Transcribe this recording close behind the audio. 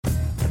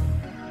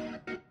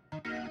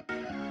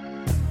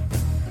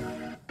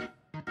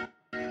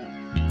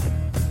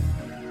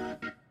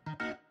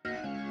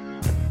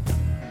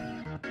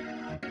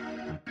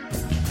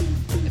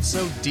It's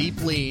so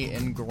deeply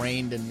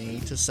ingrained in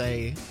me to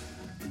say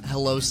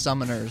hello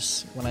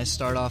summoners when I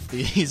start off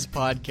these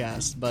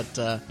podcasts, but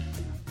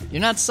you're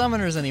not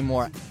summoners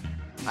anymore.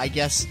 I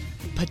guess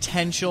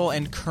potential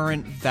and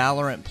current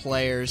Valorant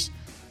players,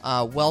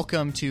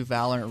 welcome to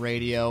Valorant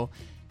Radio.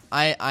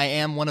 I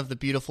am one of the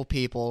beautiful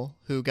people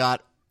who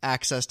got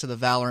access to the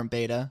Valorant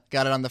beta.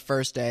 Got it on the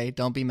first day,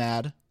 don't be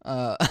mad.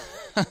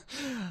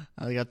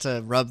 I got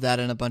to rub that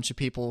in a bunch of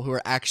people who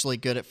are actually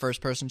good at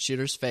first-person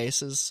shooters'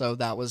 faces, so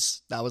that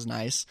was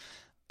nice.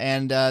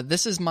 And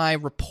this is my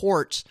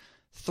report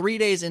 3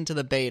 days into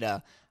the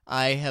beta.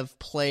 I have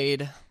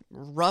played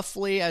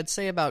roughly, I'd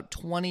say about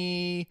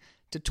 20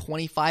 to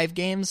 25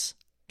 games,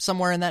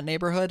 somewhere in that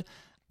neighborhood,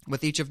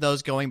 with each of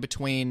those going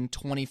between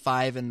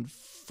 25 and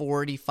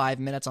 45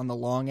 minutes on the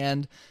long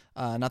end.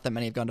 Not that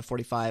many have gone to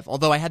 45,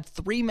 although I had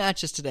 3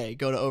 matches today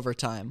go to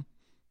overtime,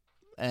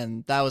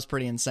 and that was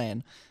pretty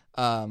insane.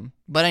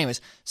 But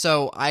anyways,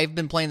 so I've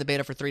been playing the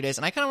beta for 3 days,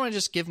 and I kind of want to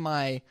just give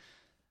my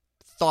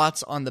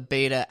thoughts on the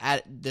beta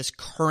at this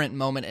current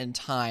moment in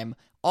time.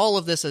 All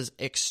of this is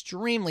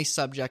extremely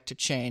subject to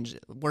change.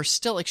 We're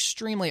still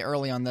extremely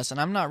early on this,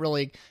 and I'm not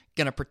really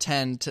going to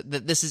pretend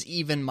that this is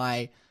even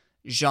my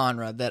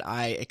genre that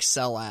I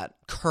excel at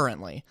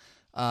currently.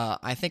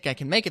 I think I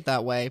can make it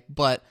that way,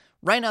 but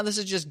right now this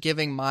is just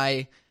giving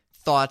my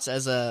thoughts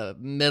as a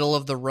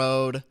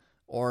middle-of-the-road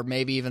or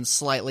maybe even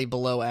slightly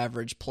below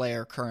average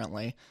player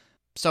currently.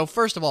 So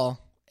first of all,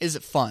 is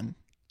it fun?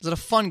 Is it a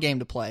fun game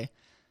to play?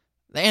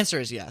 The answer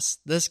is yes.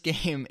 This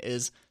game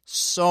is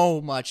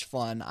so much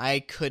fun. I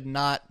could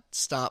not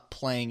stop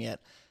playing it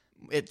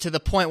to the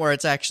point where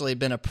it's actually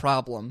been a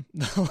problem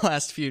the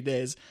last few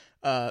days,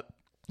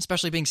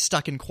 especially being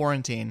stuck in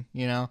quarantine,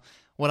 you know?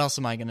 What else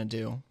am I going to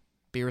do?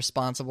 Be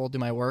responsible, do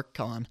my work?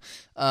 Come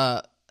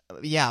on.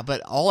 Yeah,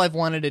 but all I've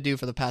wanted to do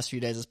for the past few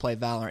days is play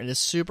Valorant. It is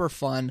super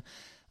fun.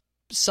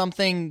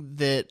 Something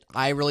that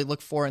I really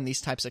look for in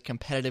these types of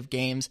competitive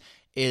games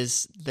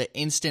is the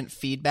instant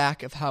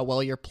feedback of how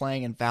well you're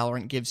playing, and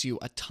Valorant gives you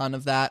a ton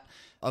of that.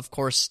 Of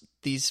course,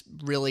 these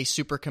really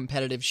super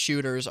competitive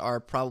shooters are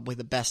probably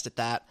the best at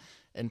that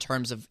in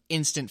terms of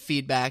instant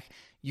feedback.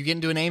 You get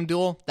into an aim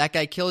duel, that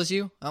guy kills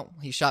you, oh,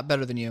 he shot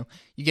better than you.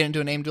 You get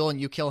into an aim duel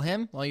and you kill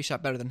him, well, you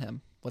shot better than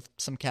him, with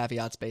some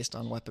caveats based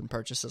on weapon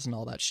purchases and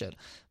all that shit.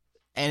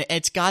 And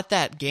it's got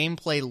that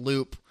gameplay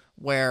loop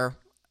where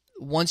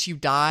once you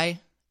die,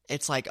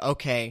 it's like,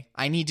 okay,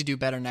 I need to do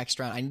better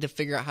next round. I need to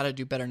figure out how to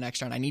do better next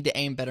round. I need to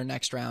aim better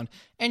next round.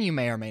 And you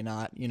may or may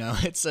not, you know,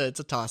 it's a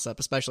toss-up,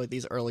 especially at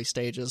these early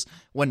stages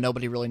when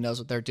nobody really knows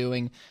what they're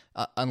doing,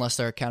 unless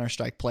they're a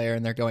Counter-Strike player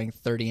and they're going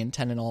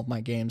 30-10 in all of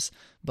my games.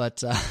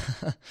 But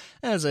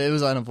it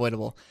was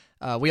unavoidable.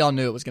 We all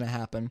knew it was going to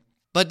happen.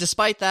 But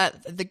despite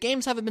that, the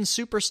games haven't been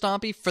super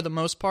stompy for the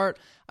most part.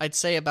 I'd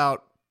say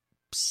about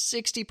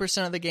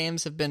 60% of the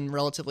games have been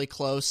relatively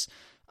close.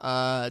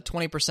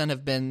 20%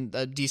 have been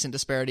a decent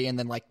disparity, and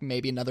then like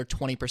maybe another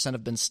 20%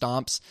 have been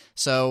stomps.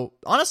 So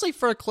honestly,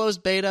 for a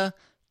closed beta,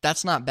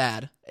 that's not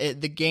bad.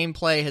 The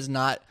gameplay has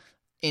not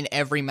in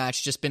every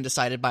match just been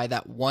decided by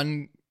that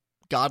one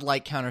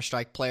godlike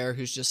Counter-Strike player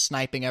who's just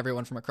sniping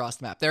everyone from across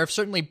the map. There have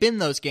certainly been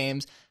those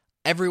games.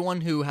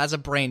 Everyone who has a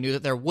brain knew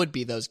that there would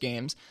be those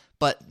games,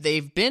 but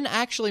they've been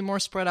actually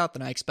more spread out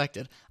than I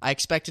expected. I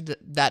expected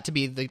that to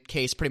be the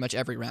case pretty much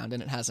every round,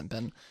 and it hasn't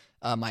been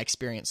my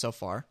experience so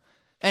far.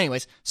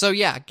 Anyways, so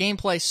yeah,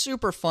 gameplay,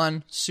 super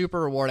fun,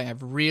 super rewarding.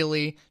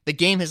 The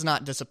game has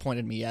not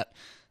disappointed me yet.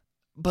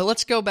 But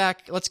let's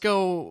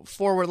go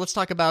forward, let's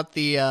talk about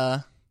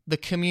the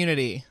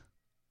community.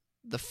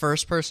 The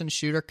first-person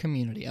shooter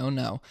community, oh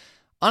no.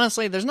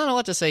 Honestly, there's not a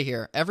lot to say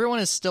here. Everyone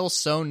is still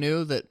so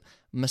new that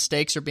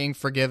mistakes are being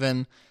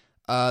forgiven.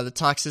 The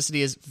toxicity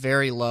is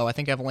very low. I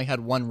think I've only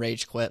had one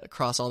rage quit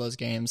across all those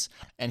games,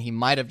 and he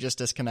might have just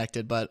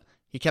disconnected, but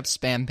he kept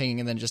spam pinging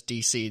and then just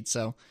DC'd,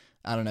 so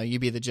I don't know, you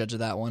be the judge of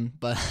that one.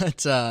 But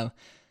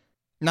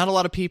not a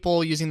lot of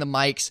people using the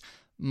mics.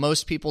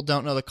 Most people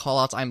don't know the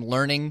callouts. I'm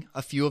learning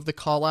a few of the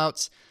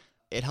callouts.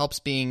 It helps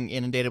being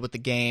inundated with the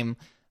game,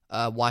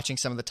 watching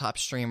some of the top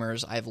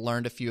streamers. I've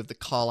learned a few of the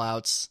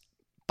callouts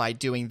by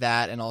doing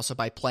that, and also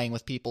by playing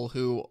with people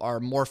who are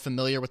more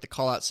familiar with the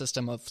callout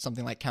system of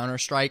something like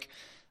Counter-Strike.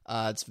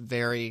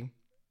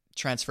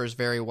 Transfers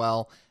very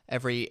well.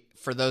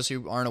 For those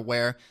who aren't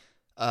aware,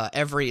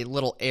 every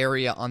little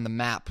area on the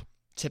map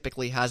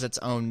typically has its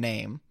own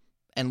name,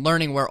 and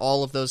learning where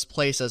all of those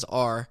places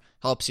are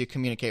helps you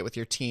communicate with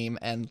your team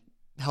and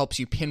helps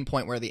you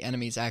pinpoint where the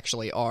enemies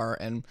actually are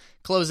and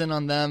close in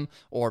on them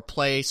or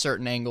play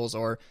certain angles,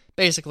 or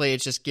basically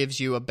it just gives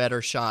you a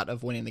better shot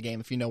of winning the game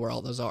if you know where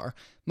all those are.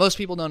 Most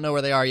people don't know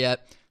where they are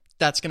yet.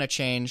 That's going to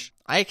change.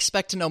 I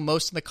expect to know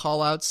most of the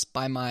callouts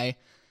by my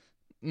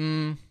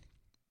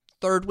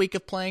third week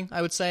of playing,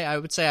 I would say.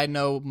 I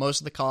know most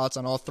of the callouts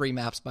on all 3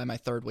 maps by my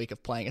third week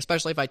of playing,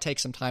 especially if I take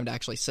some time to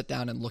actually sit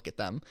down and look at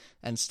them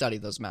and study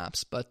those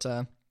maps. But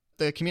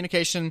the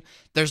communication,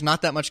 there's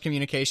not that much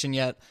communication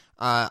yet.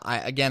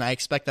 I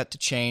expect that to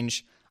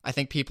change. I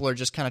think people are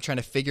just kind of trying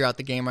to figure out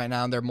the game right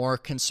now, and they're more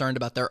concerned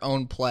about their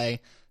own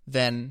play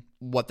than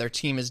what their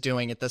team is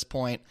doing at this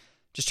point,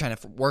 just trying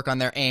to work on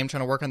their aim,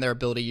 trying to work on their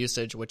ability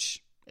usage,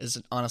 which is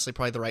honestly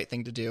probably the right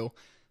thing to do.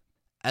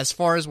 As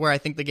far as where I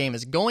think the game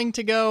is going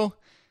to go,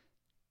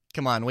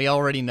 come on, we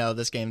already know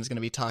this game is going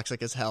to be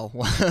toxic as hell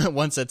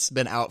once it's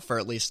been out for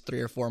at least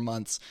 3 or 4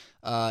 months.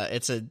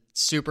 It's a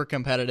super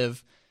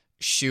competitive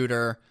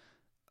shooter,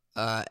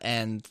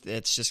 and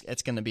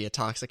it's going to be a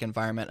toxic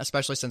environment,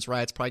 especially since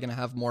Riot's probably going to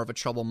have more of a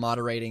trouble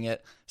moderating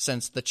it,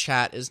 since the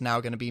chat is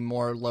now going to be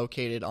more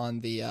located on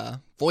the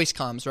voice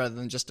comms rather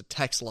than just a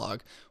text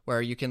log,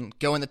 where you can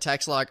go in the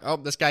text log, oh,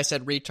 this guy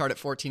said retard at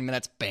 14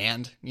 minutes,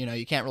 banned.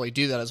 You can't really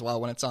do that as well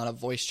when it's on a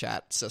voice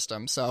chat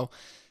system. So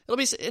it'll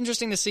be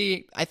interesting to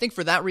see. I think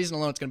for that reason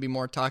alone, it's going to be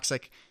more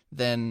toxic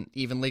than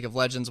even League of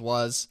Legends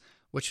was,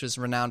 which was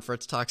renowned for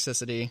its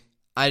toxicity.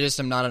 I just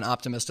am not an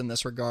optimist in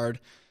this regard.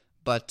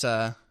 But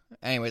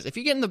anyways, if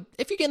you get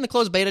in the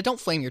closed beta, don't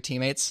flame your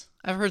teammates.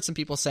 I've heard some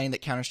people saying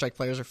that Counter-Strike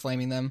players are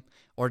flaming them,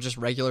 or just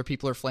regular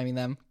people are flaming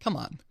them. Come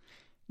on,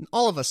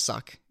 all of us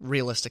suck.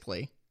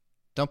 Realistically,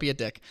 don't be a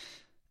dick.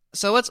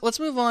 So let's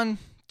move on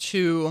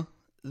to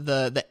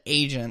the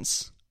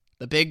agents,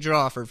 the big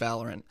draw for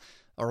Valorant.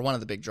 Or one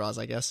of the big draws,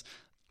 I guess.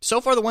 So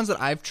far, the ones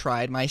that I've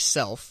tried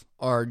myself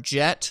are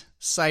Jett,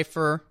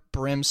 Cypher,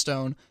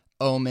 Brimstone,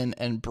 Omen,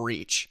 and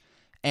Breach.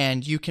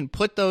 And you can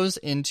put those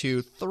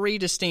into 3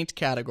 distinct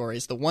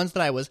categories. The ones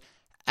that I was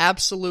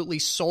absolutely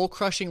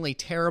soul-crushingly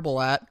terrible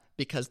at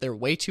because they're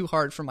way too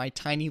hard for my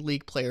tiny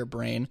League player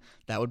brain,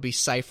 that would be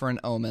Cypher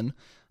and Omen.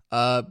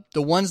 The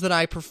ones that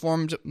I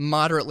performed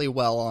moderately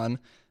well on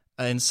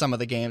in some of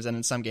the games, and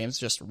in some games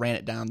just ran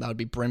it down, that would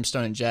be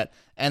Brimstone and Jett.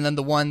 And then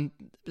the one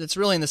that's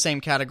really in the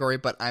same category,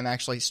 but I'm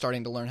actually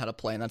starting to learn how to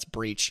play, and that's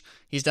Breach.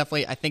 He's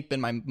definitely, I think,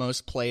 been my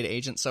most played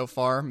agent so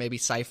far. Maybe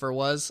Cypher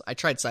was. I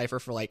tried Cypher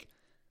for like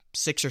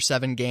 6 or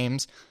 7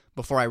 games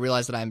before I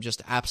realized that I'm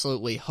just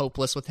absolutely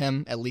hopeless with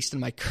him, at least in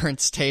my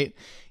current state.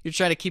 You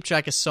try to keep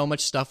track of so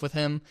much stuff with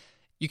him,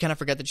 you kind of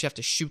forget that you have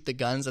to shoot the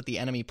guns at the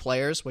enemy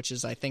players, which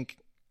is, I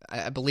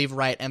believe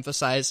Riot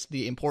emphasized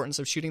the importance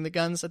of shooting the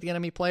guns at the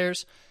enemy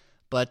players.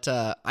 But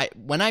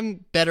when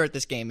I'm better at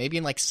this game, maybe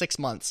in like 6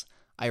 months,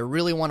 I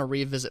really want to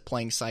revisit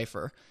playing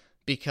Cypher,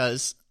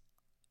 because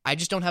I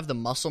just don't have the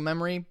muscle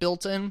memory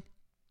built in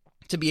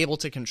to be able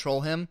to control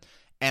him,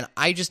 and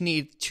I just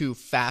need to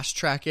fast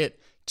track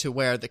it to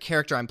where the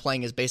character I'm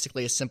playing is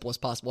basically as simple as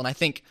possible. And I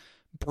think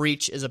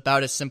Breach is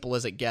about as simple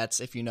as it gets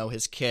if you know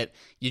his kit.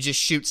 You just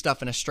shoot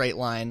stuff in a straight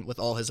line with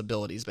all his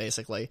abilities,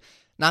 basically.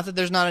 Not that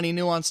there's not any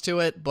nuance to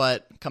it,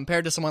 but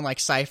compared to someone like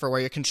Cypher, where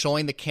you're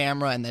controlling the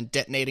camera and then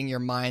detonating your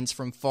mines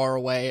from far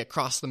away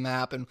across the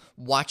map and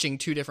watching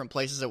 2 different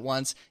places at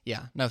once,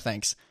 yeah, no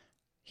thanks.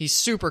 He's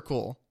super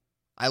cool.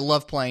 I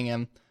love playing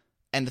him.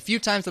 And the few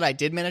times that I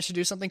did manage to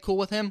do something cool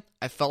with him,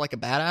 I felt like a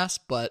badass,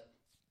 but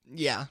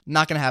yeah,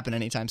 not going to happen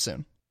anytime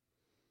soon.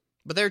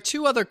 But there are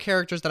 2 other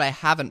characters that I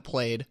haven't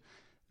played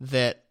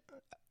that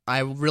I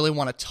really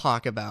want to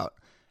talk about.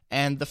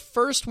 And the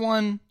first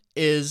one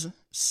is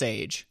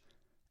Sage.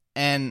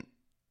 And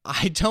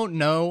I don't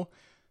know,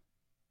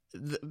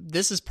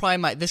 this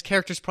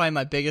character's probably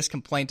my biggest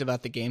complaint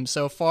about the game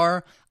so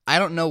far. I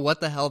don't know what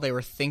the hell they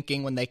were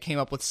thinking when they came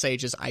up with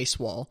Sage's Ice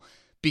Wall,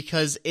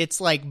 because it's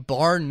like,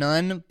 bar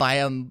none, by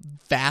a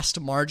vast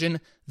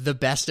margin, the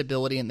best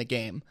ability in the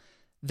game.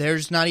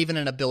 There's not even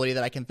an ability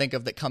that I can think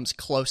of that comes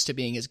close to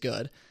being as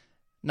good.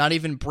 Not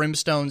even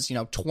Brimstone's,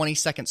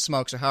 20-second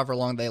smokes, or however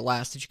long they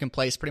last, that you can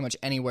place pretty much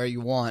anywhere you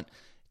want.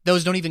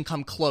 Those don't even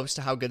come close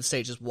to how good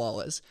Sage's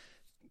Wall is.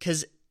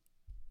 Because,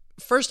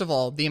 first of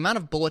all, the amount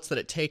of bullets that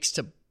it takes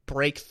to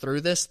break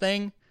through this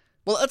thing,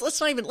 well, let's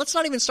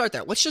not even start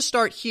there. Let's just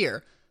start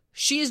here.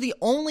 She is the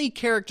only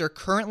character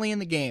currently in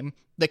the game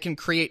that can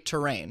create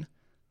terrain.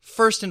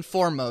 First and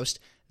foremost,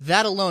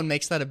 that alone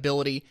makes that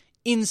ability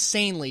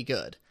insanely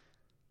good.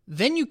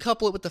 Then you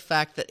couple it with the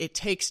fact that it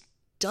takes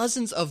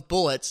dozens of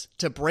bullets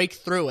to break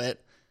through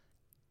it.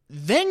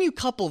 Then you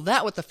couple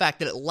that with the fact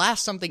that it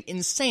lasts something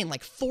insane,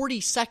 like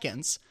 40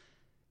 seconds.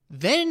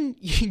 Then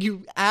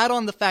you add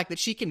on the fact that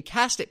she can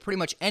cast it pretty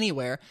much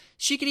anywhere.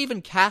 She could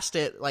even cast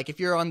it, like if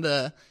you're on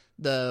the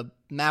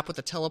map with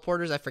the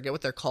teleporters, I forget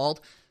what they're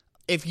called.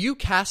 If you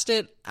cast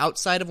it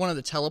outside of one of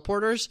the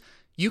teleporters,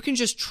 you can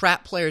just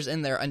trap players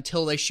in there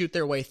until they shoot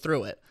their way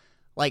through it.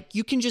 Like,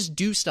 you can just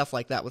do stuff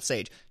like that with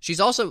Sage. It's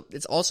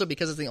also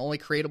because it's the only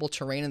creatable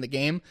terrain in the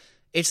game,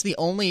 it's the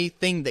only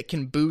thing that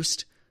can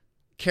boost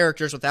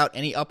characters without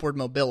any upward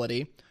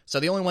mobility. So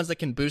the only ones that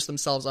can boost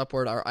themselves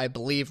upward are, I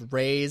believe,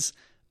 Raze,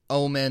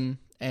 Omen,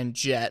 and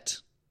Jett,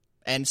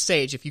 and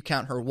Sage if you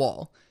count her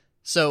wall.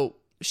 So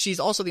she's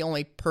also the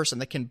only person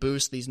that can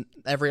boost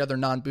every other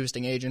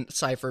non-boosting agent,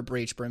 Cypher,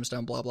 Breach,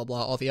 Brimstone, blah, blah,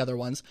 blah, all the other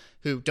ones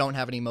who don't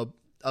have any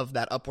of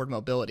that upward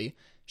mobility.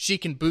 She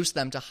can boost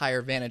them to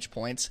higher vantage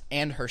points,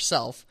 and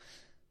herself.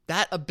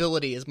 That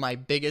ability is my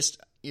biggest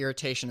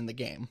irritation in the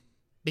game,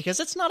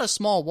 because it's not a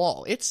small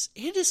wall. It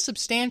is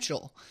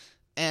substantial.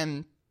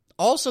 And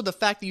also the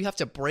fact that you have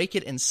to break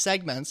it in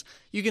segments,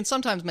 you can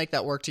sometimes make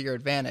that work to your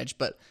advantage,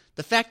 but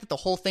the fact that the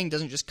whole thing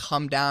doesn't just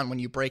come down when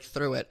you break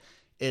through it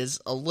is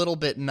a little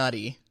bit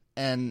nutty.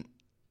 And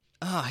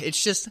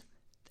it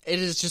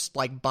is just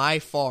like by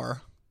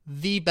far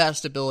the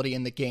best ability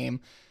in the game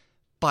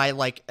by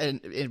like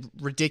a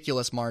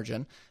ridiculous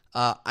margin.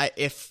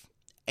 If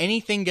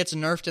anything gets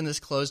nerfed in this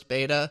closed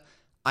beta,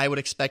 I would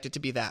expect it to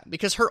be that.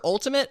 Because her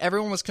ultimate,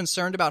 everyone was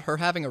concerned about her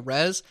having a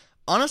res.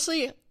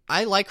 Honestly,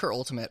 I like her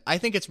ultimate. I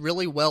think it's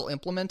really well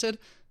implemented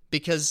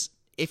because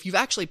if you've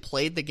actually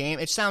played the game,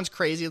 it sounds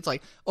crazy. It's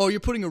like, oh, you're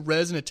putting a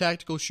res in a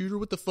tactical shooter?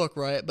 What the fuck,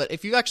 right? But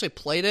if you've actually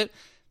played it,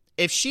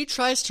 if she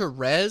tries to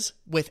res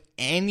with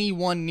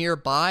anyone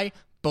nearby,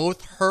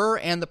 both her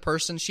and the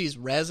person she's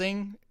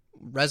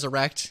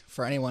resurrect,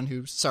 for anyone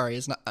who,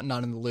 is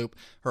not in the loop,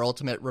 her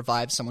ultimate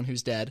revives someone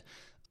who's dead.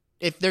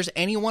 If there's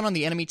anyone on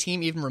the enemy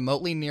team even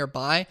remotely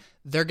nearby,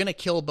 they're going to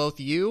kill both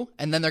you,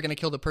 and then they're going to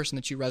kill the person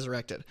that you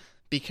resurrected.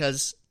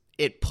 Because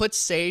it puts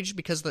Sage,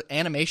 because the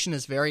animation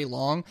is very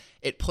long,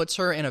 it puts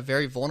her in a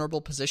very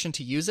vulnerable position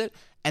to use it.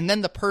 And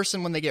then the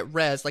person, when they get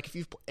res, like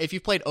if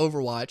you've played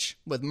Overwatch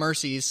with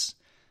Mercy's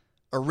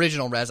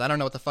original res, I don't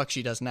know what the fuck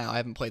she does now. I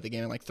haven't played the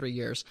game in like 3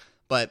 years.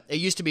 But it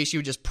used to be she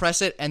would just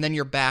press it, and then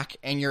you're back,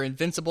 and you're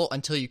invincible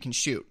until you can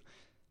shoot.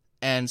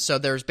 And so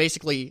there's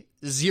basically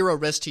zero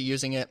risk to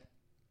using it.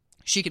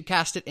 She could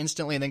cast it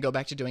instantly and then go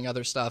back to doing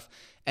other stuff.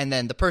 And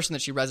then the person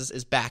that she reses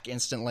is back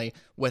instantly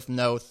with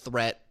no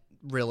threat,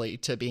 really,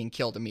 to being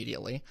killed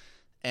immediately.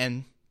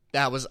 And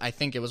that was, I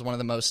think it was one of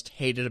the most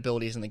hated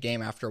abilities in the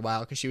game after a while,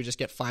 because she would just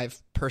get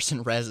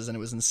 5-person reses, and it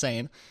was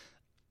insane.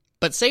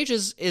 But Sage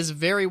is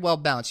very well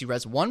balanced. You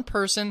res one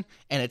person,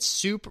 and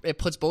it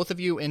puts both of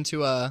you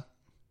into a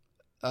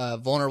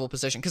vulnerable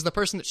position, because the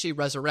person that she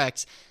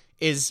resurrects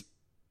is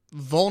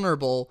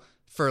vulnerable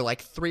for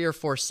like 3 or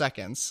 4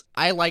 seconds.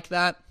 I like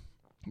that,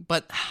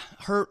 but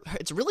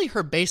it's really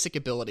her basic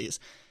abilities.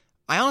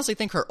 I honestly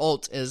think her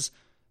ult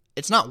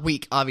it's not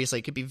weak, obviously.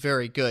 It could be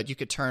very good. You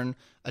could turn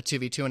a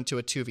 2v2 into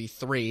a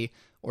 2v3,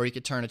 or you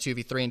could turn a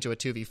 2v3 into a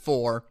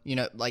 2v4. You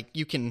know, like,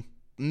 you can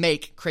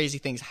make crazy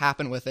things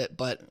happen with it,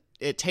 but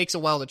it takes a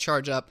while to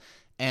charge up,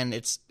 and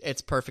it's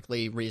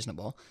perfectly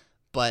reasonable.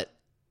 But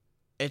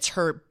it's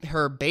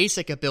her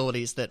basic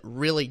abilities that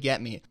really get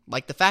me.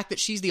 Like the fact that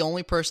she's the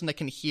only person that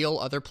can heal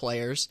other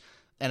players,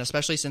 and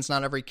especially since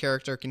not every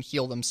character can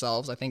heal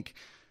themselves. I'm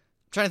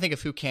trying to think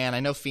of who can. I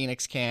know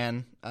Phoenix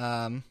can.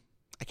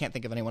 I can't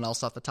think of anyone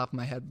else off the top of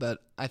my head, but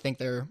I think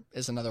there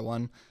is another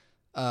one.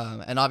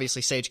 And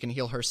obviously Sage can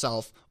heal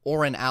herself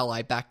or an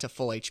ally back to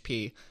full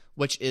HP,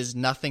 which is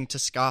nothing to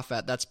scoff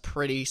at. That's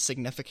pretty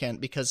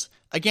significant because,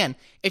 again,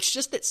 it's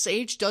just that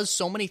Sage does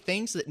so many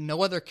things that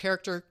no other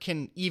character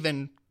can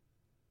even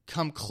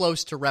come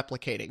close to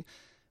replicating.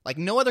 Like,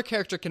 no other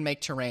character can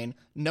make terrain.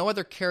 No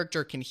other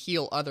character can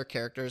heal other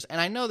characters. And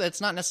I know that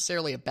it's not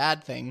necessarily a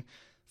bad thing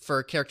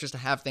for characters to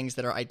have things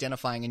that are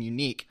identifying and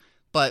unique,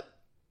 but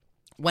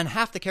when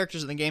half the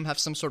characters in the game have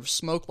some sort of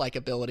smoke-like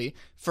ability,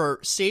 for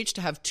Sage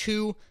to have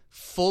 2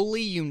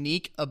 fully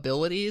unique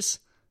abilities,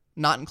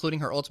 not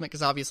including her ultimate,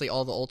 because obviously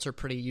all the ults are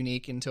pretty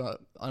unique into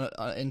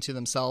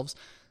themselves,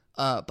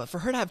 but for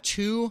her to have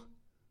 2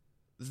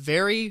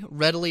 very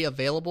readily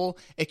available,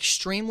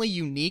 extremely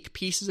unique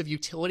pieces of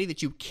utility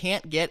that you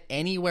can't get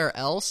anywhere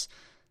else,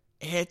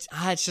 it's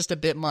just a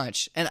bit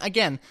much. And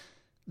again,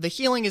 the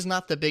healing is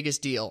not the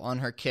biggest deal on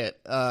her kit,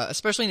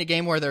 especially in a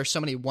game where there are so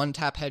many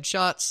one-tap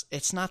headshots.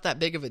 It's not that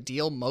big of a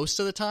deal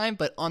most of the time,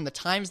 but on the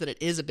times that it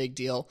is a big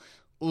deal,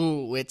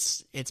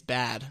 it's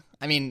bad.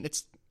 I mean,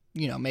 it's,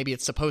 maybe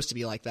it's supposed to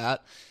be like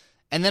that.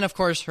 And then, of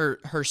course,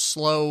 her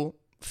slow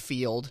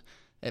field,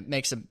 it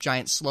makes a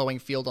giant slowing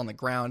field on the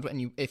ground,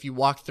 and if you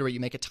walk through it, you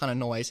make a ton of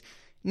noise.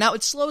 Now,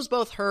 it slows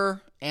both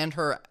her and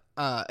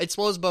it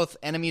slows both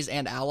enemies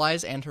and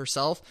allies and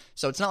herself,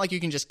 so it's not like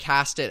you can just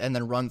cast it and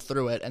then run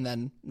through it and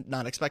then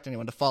not expect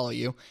anyone to follow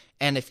you.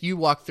 And if you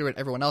walk through it,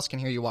 everyone else can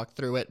hear you walk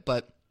through it,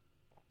 but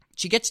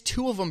she gets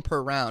 2 of them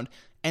per round,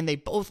 and they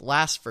both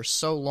last for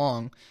so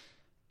long,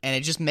 and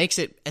it just makes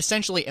it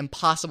essentially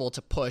impossible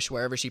to push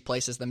wherever she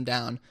places them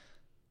down.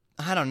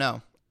 I don't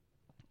know.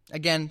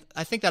 Again,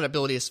 I think that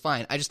ability is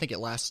fine. I just think it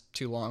lasts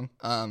too long.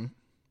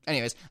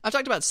 Anyways, I've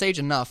talked about Sage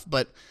enough,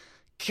 but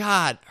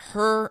God,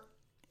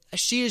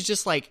 she is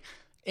just, like,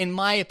 in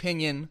my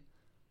opinion,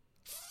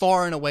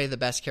 far and away the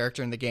best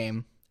character in the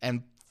game,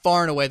 and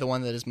far and away the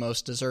one that is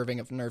most deserving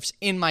of nerfs,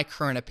 in my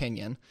current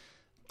opinion.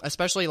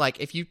 Especially, like,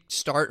 if you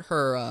start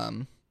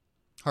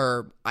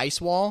her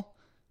ice wall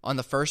on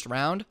the first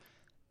round,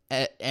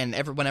 and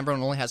when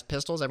everyone only has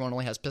pistols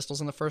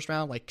in the first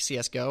round, like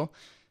CSGO,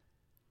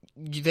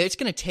 it's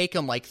going to take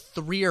them like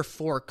 3 or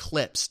 4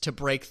 clips to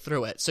break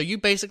through it. So you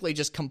basically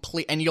just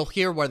complete, and you'll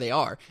hear where they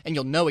are, and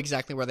you'll know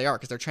exactly where they are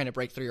because they're trying to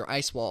break through your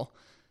ice wall.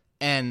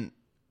 And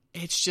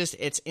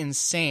it's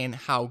insane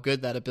how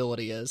good that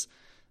ability is.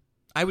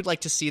 I would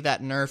like to see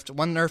that nerfed.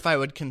 One nerf I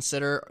would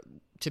consider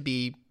to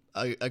be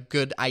a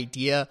good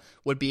idea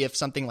would be if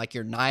something like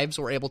your knives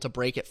were able to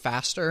break it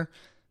faster.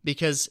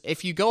 Because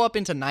if you go up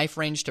into knife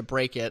range to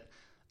break it,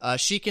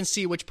 she can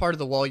see which part of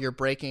the wall you're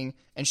breaking,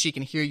 and she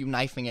can hear you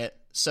knifing it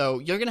So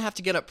you're going to have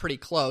to get up pretty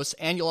close,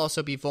 and you'll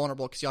also be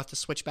vulnerable because you'll have to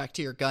switch back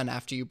to your gun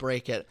after you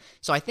break it.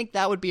 So I think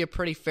that would be a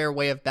pretty fair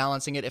way of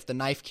balancing it if the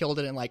knife killed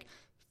it in like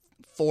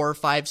 4 or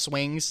 5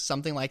 swings,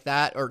 something like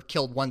that, or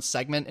killed one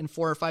segment in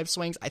 4 or 5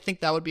 swings. I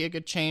think that would be a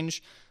good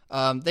change.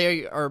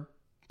 They are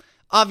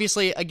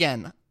obviously,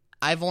 again,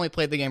 I've only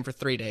played the game for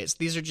 3 days.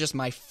 These are just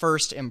my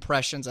first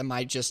impressions and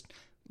my just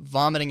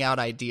vomiting out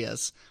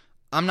ideas.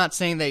 I'm not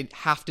saying they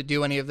have to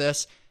do any of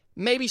this.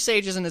 Maybe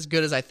Sage isn't as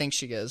good as I think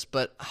she is,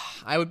 but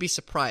I would be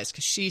surprised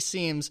because she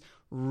seems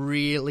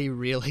really,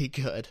 really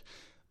good.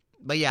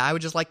 But yeah, I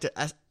would just like to,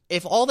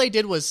 if all they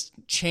did was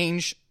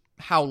change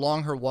how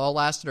long her wall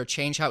lasted or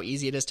change how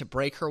easy it is to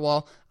break her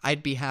wall,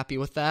 I'd be happy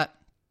with that.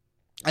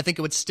 I think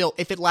it would still,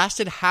 if it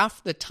lasted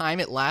half the time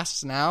it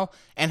lasts now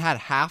and had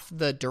half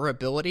the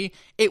durability,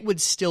 it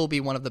would still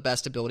be one of the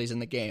best abilities in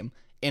the game,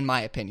 in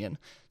my opinion.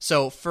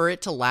 So for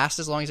it to last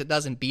as long as it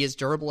does and be as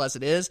durable as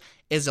it is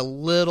a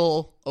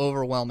little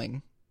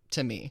overwhelming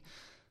to me.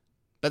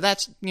 But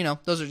that's,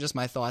 those are just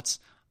my thoughts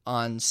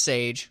on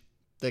Sage,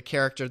 the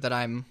character that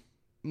I'm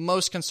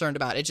most concerned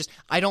about.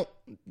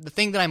 The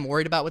thing that I'm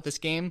worried about with this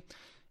game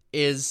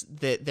is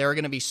that there are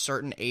going to be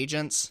certain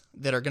agents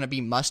that are going to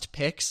be must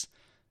picks,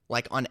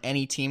 like on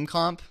any team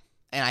comp,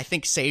 and I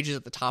think Sage is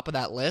at the top of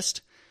that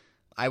list.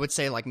 I would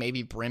say like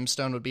maybe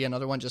Brimstone would be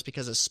another one just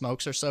because his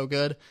smokes are so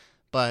good,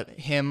 but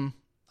him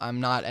I'm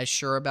not as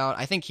sure about.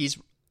 I think he's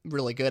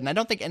really good, and I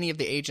don't think any of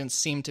the agents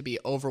seem to be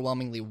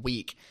overwhelmingly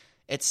weak.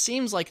 It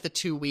seems like the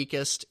 2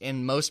 weakest,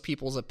 in most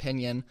people's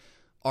opinion,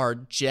 are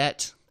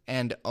Jett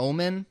and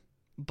Omen,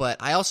 but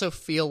I also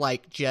feel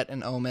like Jett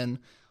and Omen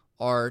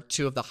are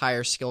 2 of the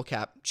higher skill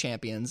cap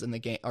champions in the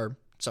game,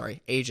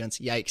 agents,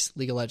 yikes,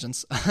 League of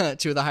Legends,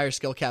 2 of the higher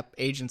skill cap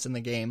agents in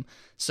the game.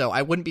 So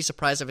I wouldn't be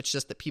surprised if it's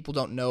just that people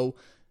don't know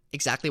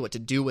exactly what to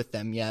do with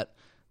them yet.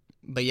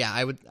 But yeah,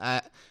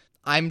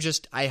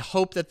 I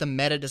hope that the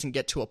meta doesn't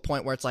get to a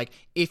point where it's like,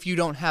 if you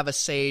don't have a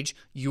Sage,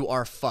 you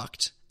are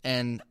fucked.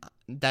 And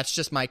that's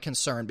just my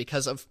concern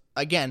because of,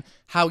 again,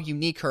 how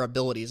unique her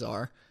abilities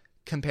are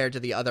compared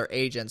to the other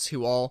agents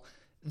who all,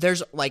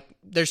 there's 2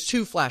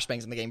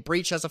 flashbangs in the game.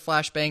 Breach has a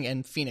flashbang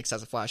and Phoenix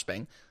has a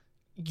flashbang.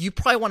 You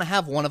probably want to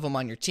have one of them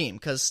on your team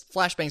because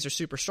flashbangs are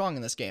super strong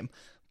in this game.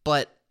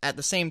 But at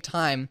the same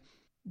time,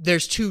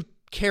 there's 2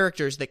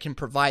 characters that can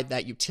provide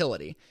that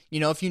utility.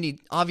 If you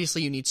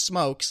need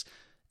smokes,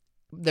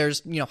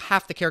 there's,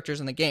 half the characters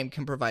in the game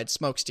can provide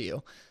smokes to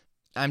you.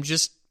 I'm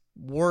just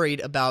worried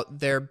about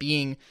there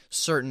being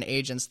certain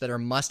agents that are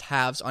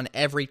must-haves on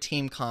every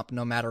team comp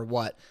no matter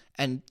what.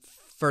 And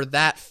for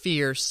that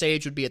fear,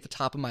 Sage would be at the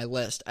top of my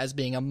list as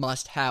being a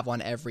must-have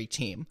on every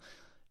team.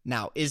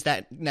 Now, is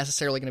that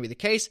necessarily going to be the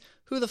case?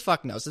 Who the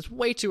fuck knows? It's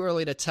way too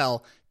early to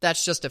tell.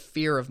 That's just a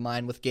fear of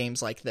mine with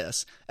games like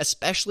this,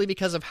 especially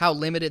because of how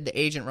limited the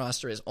agent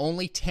roster is.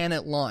 Only 10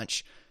 at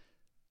launch.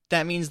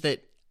 That means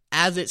that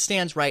as it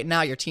stands right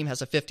now, your team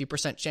has a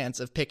 50% chance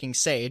of picking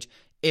Sage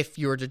if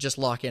you were to just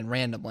lock in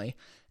randomly.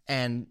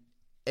 And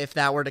if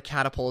that were to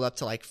catapult up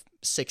to like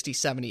 60,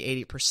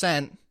 70,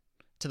 80%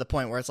 to the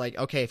point where it's like,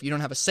 okay, if you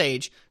don't have a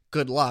Sage,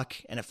 good luck,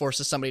 and it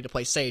forces somebody to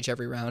play Sage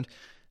every round,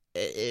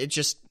 it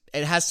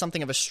has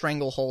something of a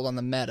stranglehold on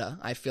the meta,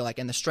 I feel like,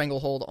 and the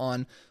stranglehold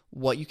on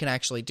what you can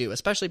actually do,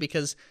 especially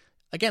because,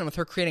 again, with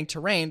her creating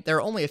terrain, there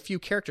are only a few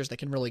characters that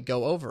can really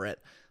go over it.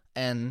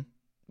 And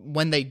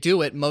when they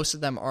do it, most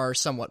of them are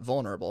somewhat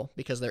vulnerable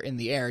because they're in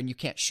the air and you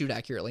can't shoot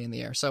accurately in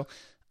the air. So,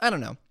 I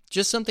don't know.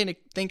 Just something to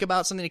think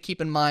about, something to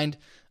keep in mind,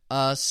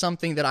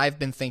 something that I've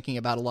been thinking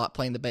about a lot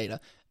playing the beta.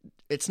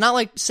 It's not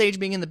like Sage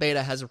being in the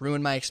beta has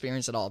ruined my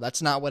experience at all.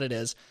 That's not what it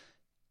is.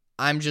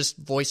 I'm just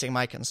voicing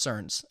my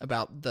concerns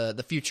about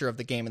the future of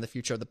the game and the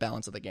future of the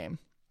balance of the game.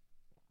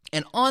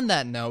 And on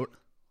that note,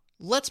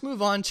 let's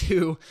move on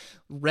to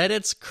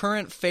Reddit's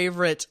current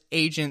favorite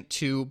agent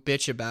to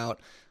bitch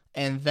about,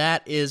 and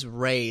that is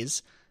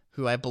Raze,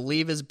 who I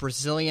believe is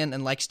Brazilian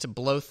and likes to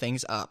blow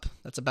things up.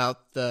 That's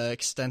about the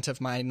extent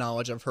of my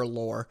knowledge of her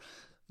lore.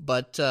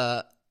 But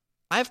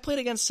I've played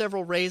against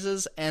several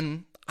Razes,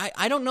 and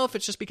I don't know if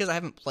it's just because I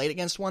haven't played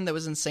against one that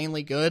was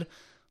insanely good,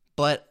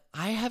 but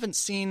I haven't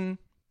seen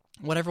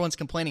what everyone's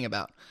complaining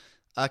about.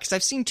 Because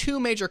I've seen 2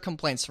 major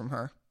complaints from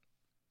her.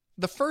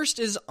 The first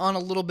is on a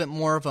little bit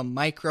more of a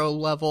micro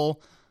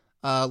level,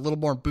 a little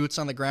more boots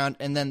on the ground,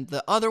 and then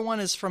the other one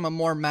is from a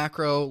more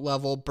macro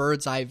level,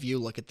 bird's eye view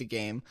look at the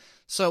game.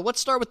 So let's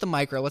start with the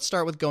micro. Let's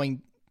start with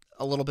going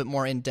a little bit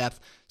more in depth.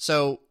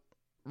 So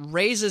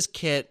Raze's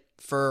kit,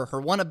 for her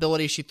one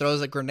ability, she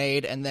throws a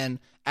grenade, and then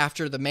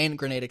after the main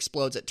grenade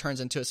explodes, it turns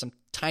into some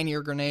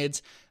tinier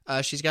grenades.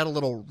 She's got a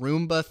little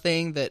Roomba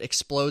thing that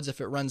explodes if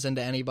it runs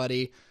into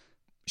anybody.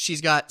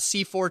 She's got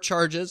C4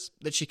 charges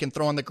that she can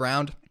throw on the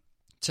ground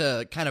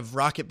to kind of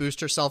rocket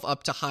boost herself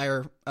up to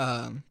higher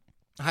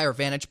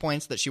vantage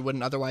points that she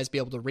wouldn't otherwise be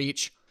able to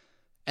reach.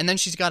 And then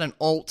she's got an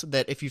ult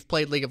that, if you've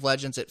played League of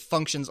Legends, it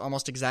functions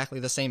almost exactly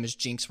the same as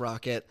Jinx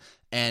Rocket,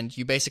 and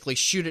you basically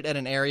shoot it at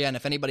an area, and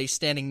if anybody's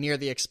standing near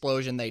the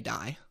explosion, they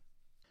die.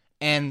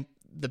 And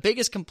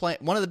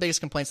one of the biggest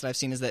complaints that I've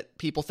seen is that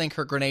people think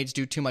her grenades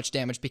do too much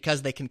damage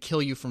because they can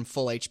kill you from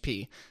full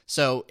HP.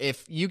 So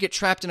if you get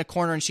trapped in a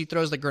corner and she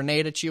throws the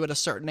grenade at you at a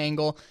certain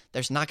angle,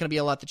 there's not going to be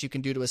a lot that you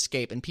can do to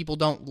escape. And people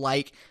don't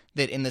like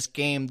that in this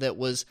game that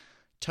was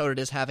touted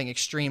as having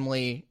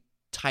extremely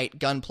tight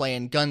gunplay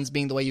and guns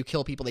being the way you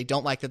kill people. They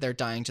don't like that they're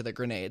dying to the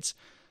grenades.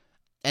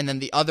 And then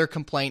the other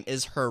complaint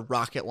is her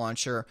rocket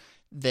launcher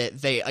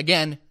that they,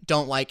 again,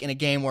 don't like in a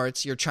game where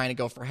you're trying to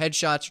go for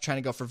headshots, you're trying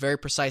to go for very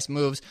precise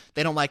moves.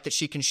 They don't like that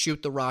she can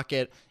shoot the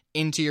rocket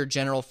into your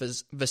general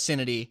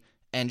vicinity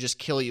and just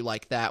kill you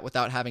like that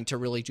without having to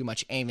really do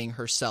much aiming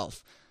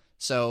herself.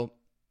 So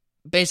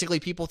basically,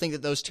 people think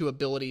that those two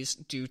abilities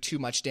do too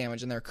much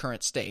damage in their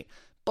current state.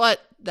 But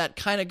that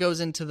kind of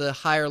goes into the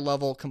higher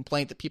level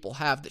complaint that people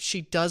have, that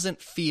she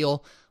doesn't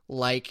feel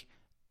like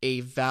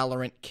a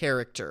Valorant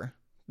character.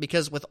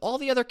 Because with all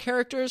the other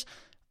characters,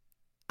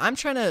 I'm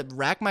trying to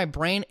rack my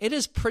brain. It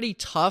is pretty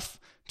tough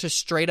to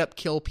straight up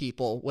kill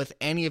people with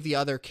any of the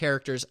other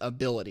characters'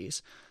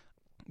 abilities,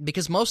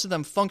 because most of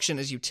them function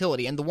as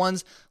utility. And the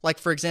ones, like,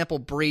 for example,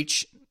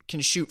 Breach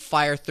can shoot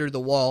fire through the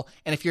wall,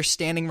 and if you're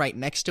standing right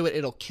next to it,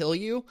 it'll kill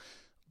you.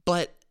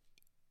 But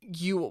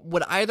you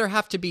would either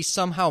have to be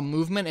somehow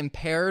movement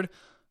impaired,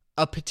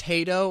 a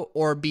potato,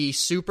 or be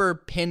super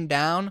pinned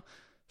down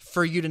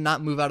for you to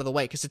not move out of the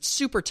way, because it's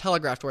super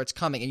telegraphed where it's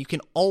coming, and you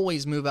can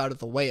always move out of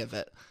the way of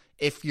it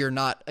if you're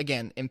not,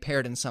 again,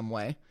 impaired in some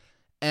way.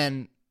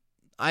 And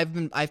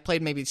I've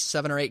played maybe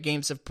 7 or 8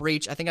 games of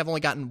Breach. I think I've only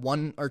gotten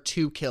 1 or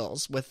 2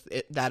 kills with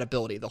that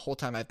ability the whole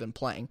time I've been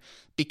playing,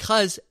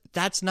 because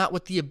that's not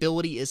what the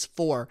ability is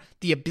for.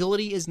 The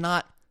ability is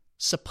not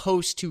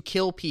supposed to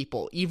kill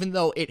people, even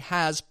though it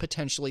has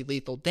potentially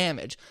lethal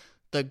damage.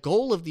 The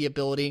goal of the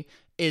ability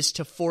is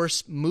to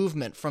force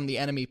movement from the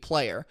enemy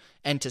player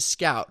and to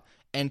scout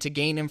and to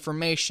gain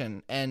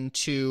information and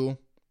to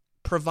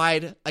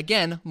provide,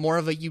 again, more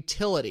of a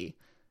utility,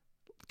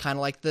 kind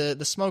of like the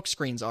smoke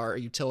screens are a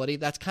utility.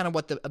 That's kind of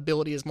what the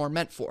ability is more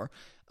meant for.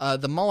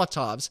 The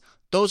Molotovs,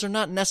 those are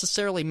not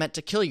necessarily meant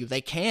to kill you.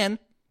 They can,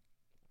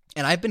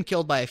 and I've been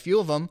killed by a few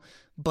of them,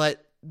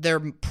 but their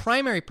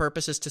primary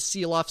purpose is to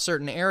seal off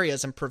certain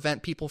areas and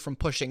prevent people from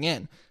pushing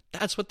in.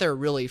 That's what they're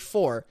really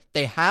for.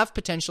 They have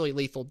potentially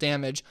lethal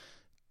damage,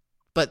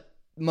 but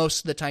most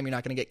of the time you're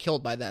not going to get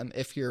killed by them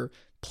if you're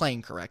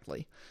playing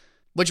correctly.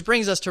 Which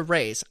brings us to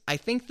Raze. I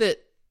think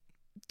that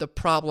the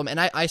problem, and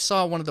I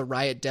saw one of the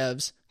Riot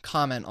devs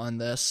comment on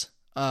this.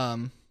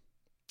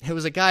 It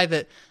was a guy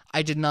that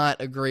I did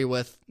not agree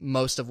with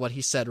most of what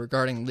he said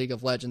regarding League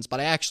of Legends, but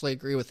I actually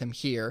agree with him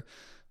here.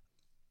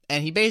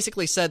 And he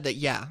basically said that,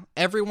 yeah,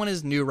 everyone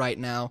is new right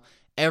now.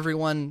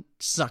 Everyone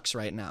sucks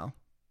right now.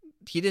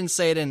 He didn't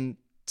say it in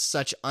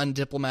such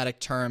undiplomatic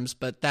terms,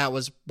 but that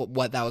was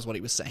what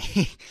he was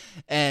saying.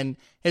 And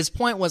his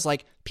point was,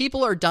 like,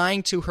 people are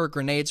dying to her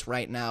grenades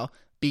right now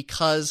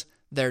because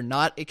they're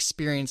not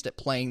experienced at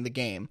playing the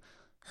game.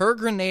 Her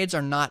grenades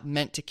are not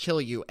meant to kill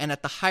you, and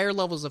at the higher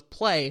levels of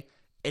play,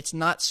 it's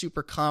not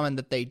super common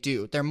that they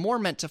do. They're more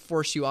meant to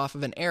force you off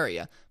of an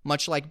area,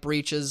 much like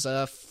Breach's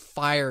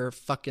fire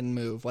fucking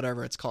move,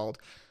 whatever it's called.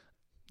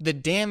 The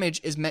damage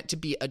is meant to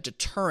be a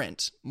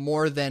deterrent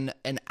more than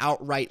an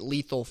outright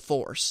lethal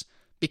force,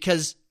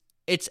 because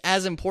it's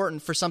as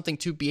important for something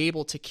to be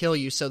able to kill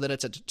you so that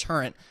it's a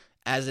deterrent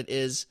as it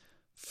is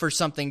for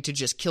something to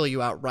just kill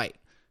you outright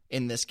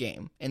in this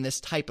game, in this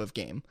type of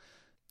game.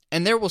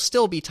 And there will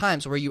still be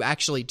times where you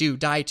actually do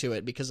die to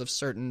it because of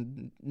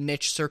certain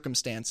niche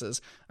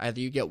circumstances.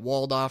 Either you get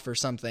walled off or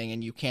something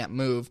and you can't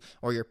move,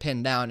 or you're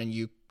pinned down and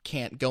you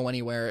can't go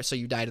anywhere, so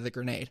you die to the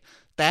grenade.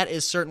 That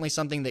is certainly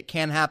something that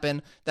can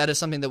happen. That is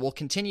something that will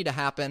continue to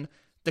happen.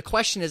 The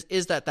question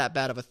is that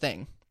bad of a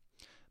thing?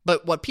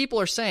 But what people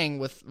are saying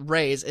with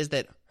Raze is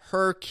that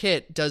her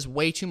kit does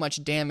way too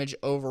much damage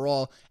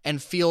overall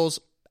and feels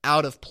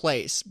out of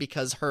place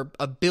because her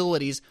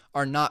abilities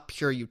are not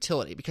pure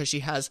utility, because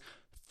she has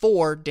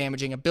 4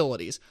 damaging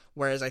abilities,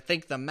 whereas I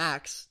think the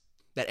max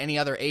that any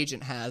other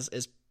agent has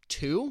is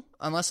 2,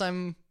 unless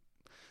I'm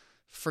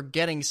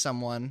forgetting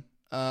someone.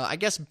 I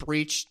guess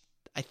Breach,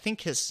 I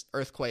think his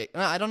Earthquake,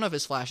 I don't know if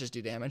his flashes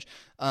do damage,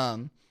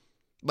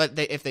 but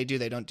if they do,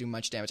 they don't do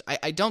much damage.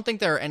 I don't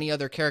think there are any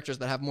other characters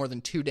that have more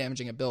than 2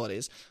 damaging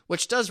abilities,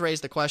 which does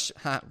raise the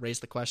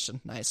question,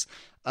 nice,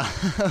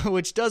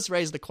 which does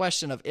raise the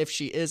question of if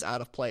she is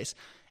out of place.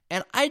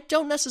 And I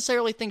don't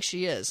necessarily think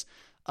she is.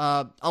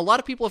 A lot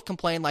of people have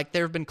complained, like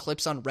there have been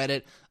clips on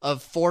Reddit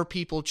of 4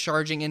 people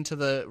charging into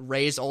the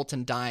Raze ult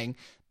and dying.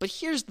 But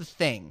here's the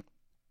thing.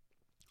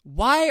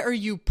 Why are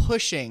you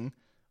pushing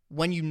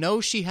when you know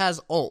she has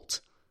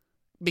ult?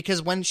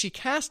 Because when she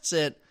casts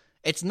it,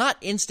 it's not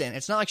instant.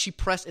 It's not like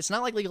it's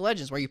not like League of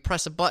Legends where you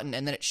press a button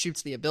and then it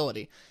shoots the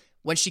ability.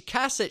 When she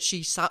casts it,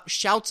 she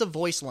shouts a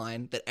voice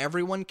line that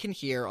everyone can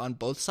hear on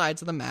both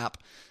sides of the map,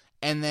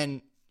 and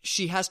then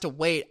she has to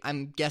wait,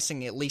 I'm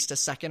guessing, at least a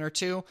second or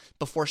 2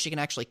 before she can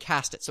actually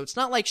cast it. So it's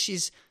not like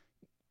she's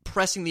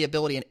pressing the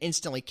ability and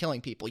instantly killing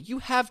people. You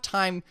have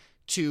time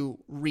to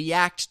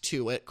react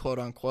to it, quote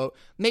unquote.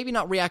 Maybe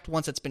not react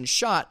once it's been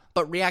shot,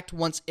 but react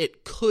once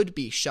it could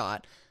be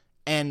shot.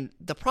 And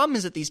the problem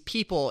is that these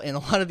people in a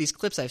lot of these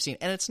clips I've seen,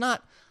 and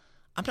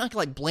I'm not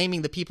like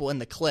blaming the people in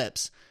the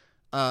clips,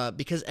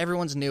 because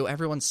everyone's new,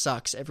 everyone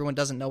sucks, everyone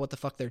doesn't know what the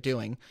fuck they're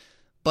doing.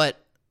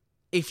 But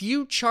if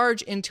you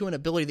charge into an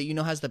ability that you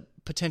know has the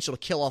potential to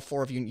kill all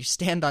four of you, and you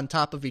stand on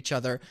top of each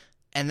other,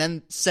 and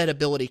then said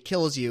ability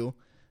kills you,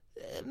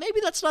 maybe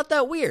that's not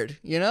that weird,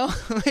 you know?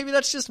 Maybe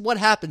that's just what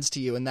happens to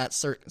you in that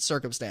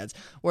circumstance.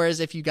 Whereas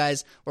if you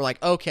guys were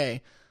like,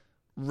 okay,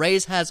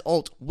 Raze has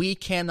ult, we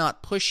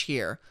cannot push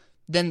here,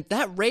 then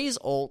that Raze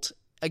ult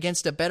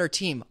against a better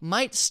team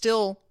might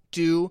still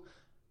do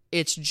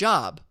its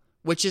job,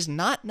 which is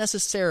not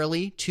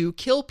necessarily to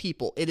kill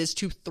people. It is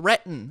to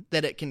threaten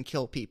that it can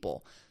kill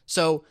people.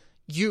 So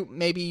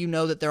maybe you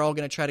know that they're all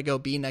going to try to go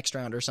B next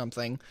round or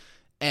something,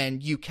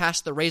 and you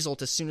cast the Raze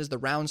ult as soon as the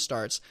round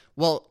starts.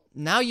 Well,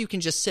 now you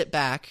can just sit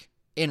back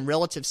in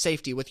relative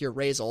safety with your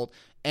Raze ult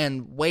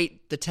and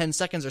wait the 10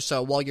 seconds or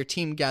so while your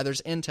team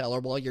gathers intel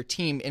or while your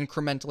team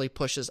incrementally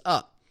pushes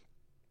up.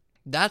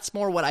 That's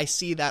more what I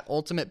see that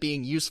ultimate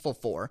being useful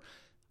for.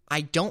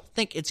 I don't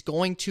think it's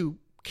going to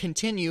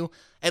continue,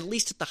 at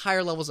least at the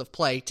higher levels of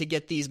play, to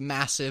get these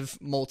massive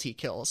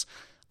multi-kills.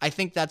 I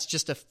think that's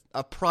just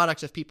a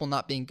product of people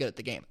not being good at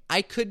the game.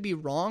 I could be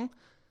wrong,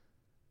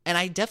 and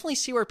I definitely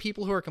see where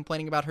people who are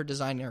complaining about her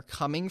design are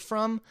coming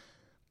from,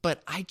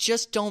 but I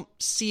just don't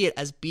see it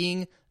as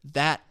being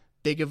that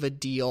big of a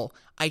deal.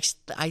 I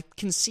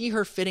can see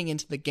her fitting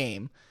into the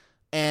game,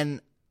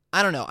 and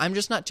I don't know. I'm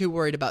just not too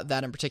worried about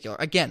that in particular.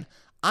 Again,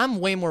 I'm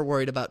way more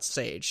worried about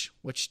Sage,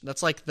 which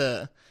that's like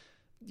the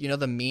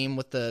meme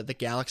with the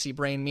Galaxy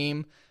Brain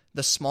meme.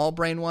 The small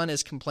brain one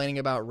is complaining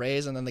about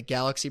Raze, and then the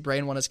Galaxy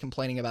Brain one is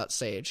complaining about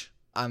Sage.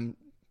 I'm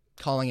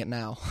calling it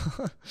now.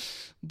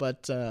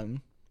 But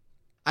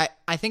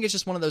I think it's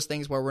just one of those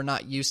things where we're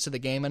not used to the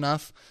game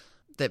enough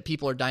that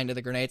people are dying to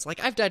the grenades.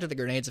 Like, I've died to the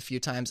grenades a few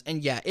times,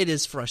 and yeah, it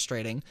is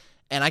frustrating.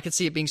 And I could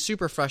see it being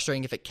super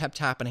frustrating if it kept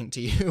happening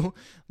to you.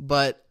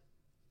 But,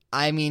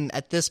 I mean,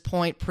 at this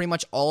point, pretty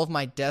much all of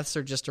my deaths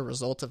are just a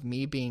result of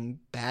me being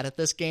bad at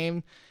this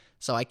game.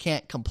 So I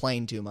can't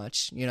complain too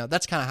much.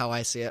 That's kind of how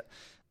I see it.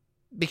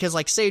 Because,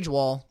 like, Sage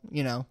Wall,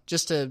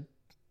 just to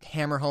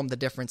hammer home the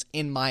difference,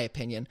 in my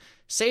opinion,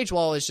 Sage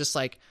Wall is just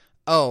like,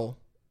 oh,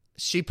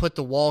 she put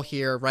the wall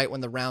here right when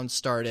the round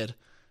started.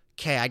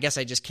 Okay, I guess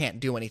I just can't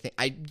do anything.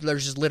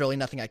 There's just literally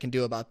nothing I can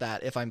do about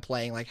that if I'm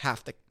playing, like,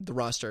 half the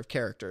roster of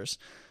characters.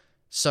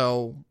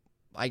 So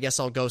I guess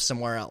I'll go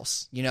somewhere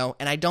else,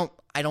 And I don't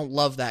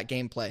love that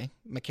gameplay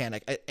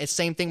mechanic. It's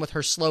same thing with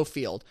her slow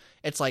field.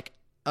 It's like,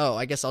 oh,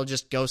 I guess I'll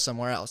just go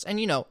somewhere else. And,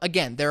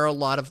 again, there are a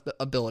lot of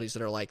abilities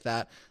that are like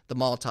that. The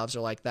Molotovs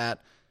are like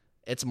that.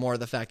 It's more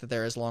the fact that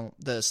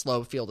the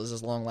slow field is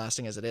as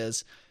long-lasting as it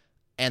is,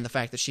 and the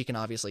fact that she can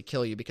obviously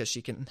kill you because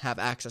she can have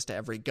access to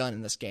every gun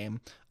in this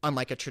game.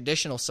 Unlike a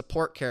traditional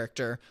support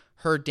character,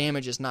 her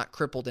damage is not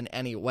crippled in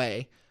any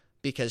way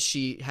because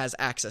she has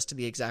access to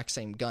the exact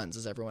same guns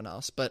as everyone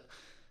else. But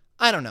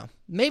I don't know.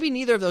 Maybe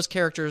neither of those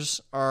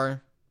characters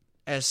are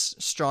as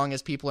strong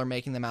as people are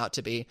making them out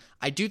to be.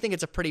 I do think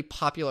it's a pretty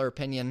popular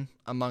opinion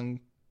among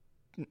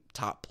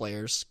top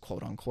players,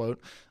 quote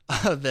unquote,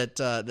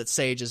 that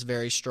Sage is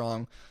very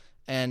strong.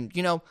 And,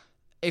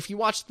 if you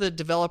watch the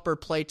developer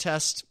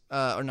playtest,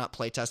 or not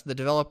playtest, the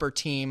developer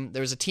team,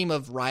 there was a team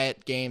of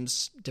Riot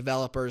Games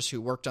developers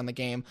who worked on the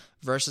game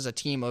versus a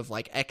team of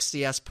like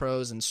XCS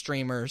pros and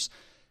streamers.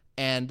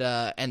 And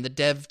the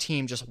dev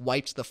team just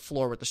wiped the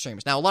floor with the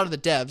streamers. Now, a lot of the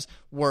devs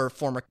were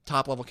former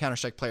top-level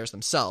Counter-Strike players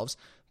themselves,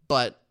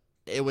 but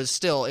it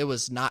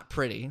was not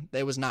pretty.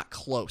 It was not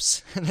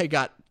close.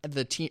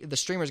 The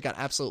streamers got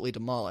absolutely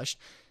demolished.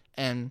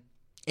 And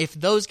if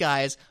those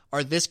guys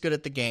are this good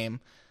at the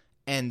game,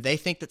 and they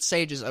think that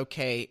Sage is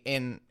okay,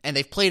 and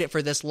they've played it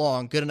for this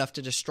long, good enough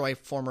to destroy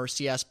former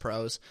CS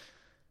pros,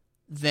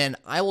 then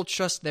I will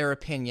trust their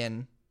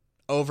opinion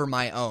over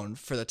my own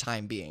for the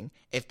time being.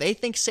 If they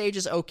think Sage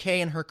is okay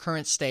in her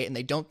current state, and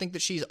they don't think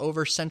that she's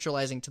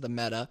over-centralizing to the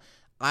meta,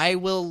 I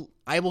will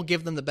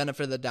give them the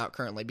benefit of the doubt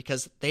currently,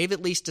 because they've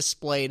at least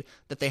displayed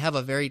that they have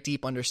a very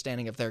deep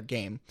understanding of their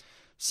game.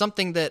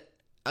 Something that,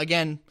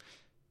 again,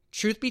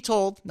 truth be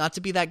told, not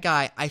to be that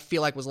guy, I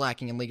feel like was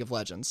lacking in League of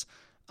Legends.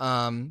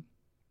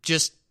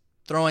 Just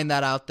throwing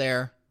that out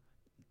there.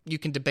 You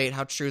can debate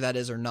how true that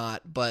is or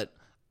not, but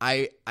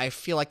I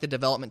feel like the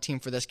development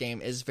team for this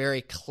game is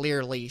very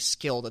clearly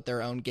skilled at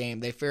their own game.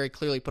 They very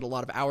clearly put a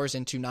lot of hours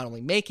into not only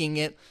making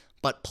it,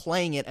 but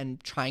playing it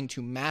and trying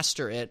to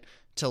master it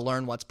to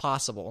learn what's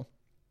possible.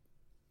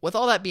 With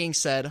all that being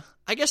said,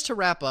 I guess to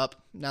wrap up,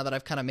 now that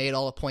I've kind of made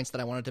all the points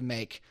that I wanted to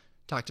make,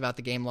 talked about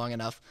the game long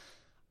enough,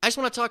 I just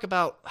want to talk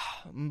about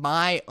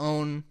my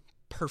own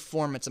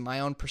performance and my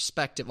own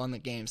perspective on the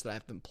games that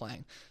I've been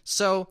playing.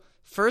 So,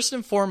 first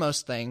and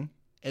foremost thing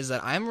is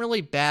that I'm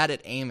really bad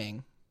at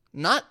aiming.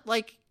 Not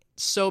like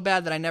so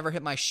bad that I never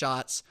hit my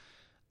shots.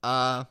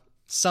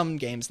 Some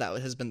games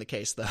that has been the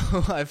case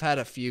though. I've had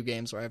a few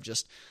games where I've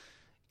just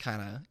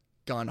kind of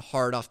gone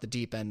hard off the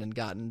deep end and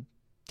gotten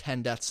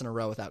 10 deaths in a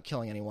row without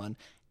killing anyone.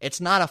 It's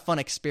not a fun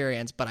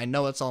experience, but I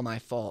know it's all my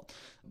fault.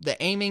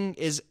 The aiming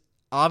is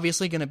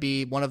obviously going to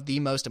be one of the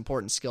most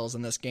important skills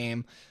in this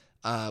game.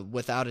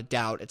 Without a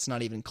doubt, it's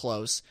not even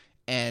close.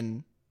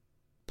 And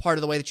part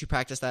of the way that you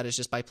practice that is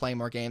just by playing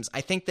more games.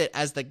 I think that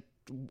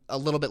a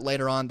little bit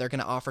later on, they're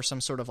going to offer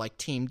some sort of like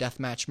team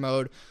deathmatch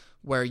mode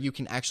where you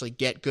can actually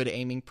get good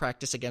aiming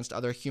practice against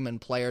other human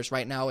players.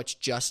 Right now, it's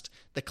just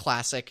the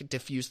classic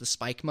defuse the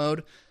spike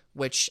mode,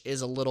 which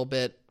is a little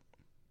bit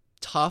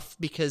tough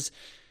because,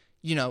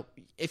 you know,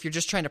 if you're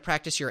just trying to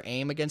practice your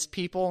aim against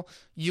people,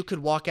 you could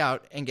walk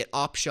out and get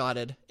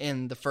op-shotted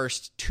in the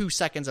first 2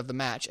 seconds of the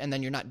match, and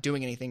then you're not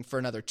doing anything for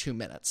another 2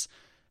 minutes.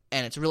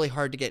 And it's really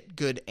hard to get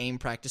good aim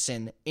practice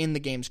in the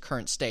game's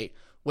current state,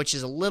 which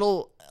is a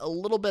little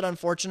bit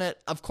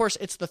unfortunate. Of course,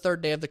 it's the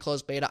third day of the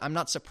closed beta. I'm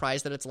not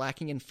surprised that it's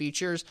lacking in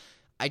features.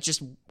 I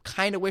just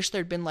kind of wish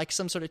there'd been like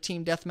some sort of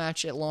team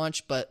deathmatch at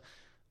launch,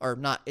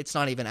 it's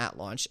not even at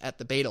launch, at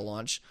the beta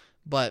launch,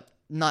 but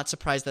not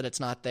surprised that it's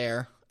not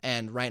there.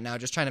 And right now,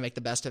 just trying to make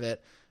the best of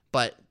it.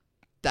 But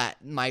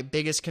that my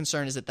biggest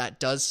concern is that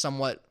does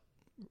somewhat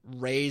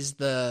raise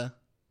the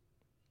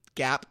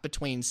gap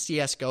between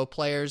CSGO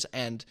players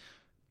and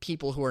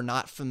people who are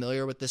not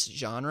familiar with this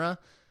genre.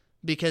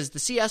 Because the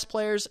CS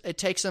players, it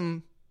takes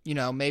them, you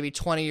know, maybe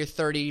 20 or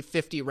 30,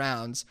 50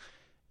 rounds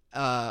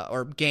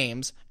or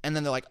games, and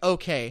then they're like,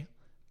 okay,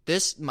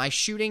 my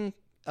shooting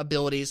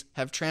abilities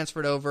have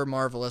transferred over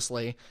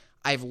marvelously.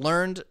 I've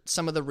learned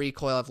some of the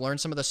recoil. I've learned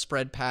some of the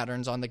spread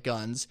patterns on the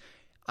guns.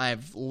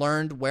 I've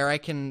learned where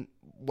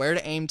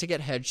to aim to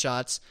get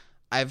headshots.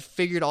 I've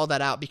figured all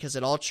that out because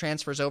it all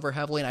transfers over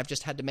heavily, and I've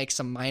just had to make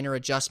some minor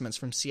adjustments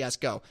from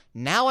CSGO.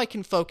 Now I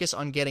can focus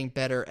on getting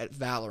better at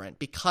Valorant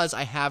because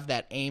I have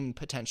that aim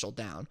potential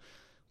down.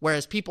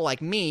 Whereas people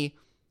like me,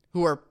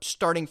 who are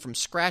starting from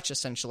scratch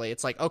essentially,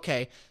 it's like,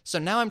 okay, so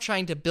now I'm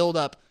trying to build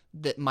up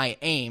my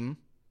aim,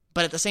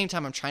 but at the same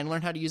time I'm trying to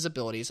learn how to use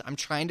abilities. I'm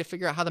trying to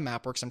figure out how the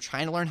map works. I'm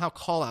trying to learn how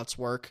callouts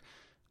work.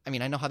 I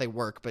mean, I know how they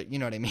work, but you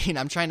know what I mean?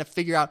 I'm trying to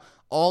figure out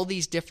all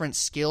these different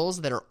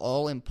skills that are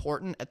all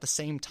important at the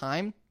same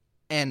time,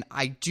 and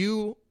I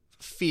do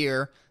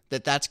fear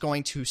that that's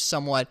going to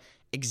somewhat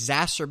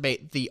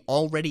exacerbate the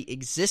already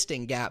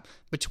existing gap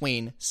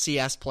between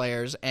CS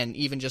players and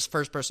even just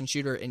first-person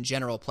shooter in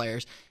general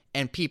players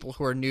and people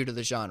who are new to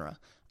the genre.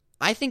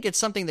 I think it's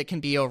something that can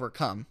be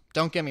overcome.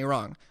 Don't get me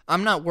wrong.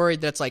 I'm not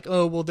worried that it's like,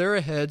 oh, well, they're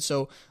ahead,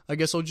 so I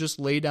guess I'll just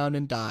lay down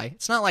and die.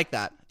 It's not like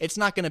that. It's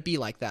not going to be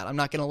like that. I'm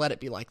not going to let it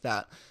be like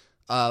that.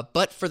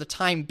 But for the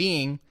time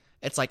being,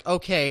 it's like,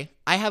 okay,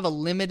 I have a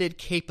limited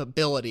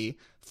capability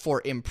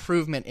for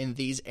improvement in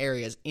these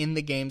areas in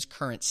the game's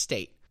current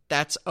state.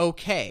 That's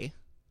okay.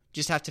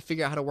 Just have to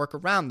figure out how to work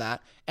around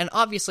that. And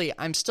obviously,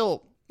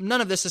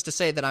 none of this is to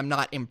say that I'm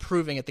not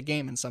improving at the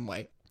game in some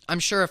way. I'm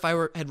sure if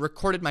I had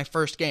recorded my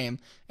first game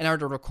and I were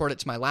to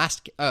record my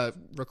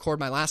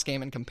last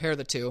game and compare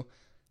the two,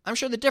 I'm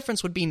sure the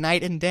difference would be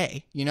night and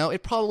day. You know,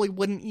 it probably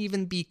wouldn't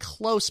even be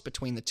close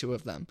between the two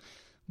of them.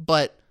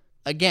 But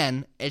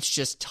again, it's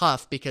just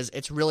tough because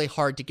it's really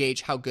hard to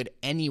gauge how good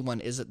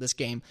anyone is at this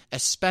game,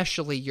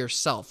 especially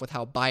yourself with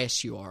how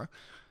biased you are.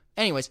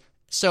 Anyways,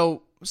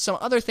 so some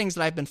other things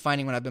that I've been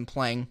finding when I've been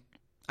playing,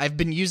 I've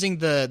been using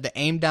the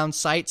aim down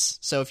sights.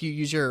 So if you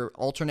use your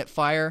alternate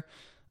fire,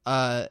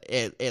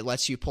 it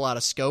lets you pull out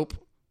a scope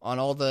on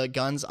all the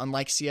guns,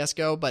 unlike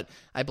CSGO, but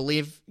I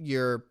believe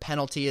your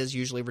penalty is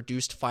usually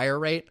reduced fire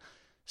rate.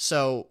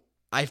 So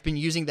I've been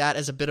using that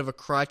as a bit of a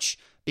crutch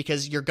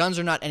because your guns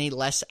are not any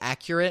less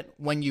accurate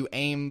when you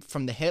aim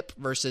from the hip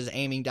versus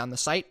aiming down the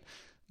sight.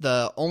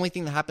 The only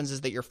thing that happens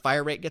is that your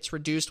fire rate gets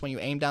reduced when you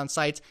aim down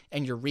sights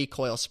and your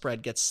recoil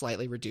spread gets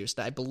slightly reduced.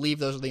 I believe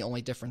those are the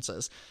only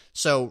differences.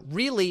 So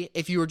really,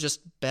 if you were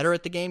just better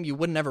at the game, you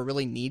would never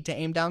really need to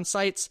aim down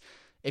sights.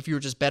 If you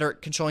were just better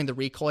at controlling the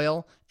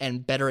recoil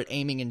and better at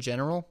aiming in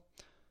general,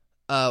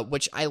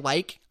 which I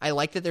like. I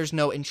like that there's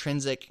no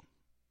intrinsic,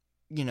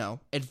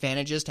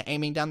 advantages to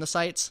aiming down the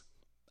sights,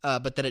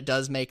 but that it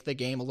does make the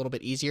game a little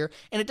bit easier.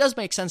 And it does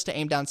make sense to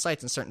aim down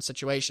sights in certain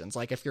situations.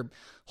 Like if you're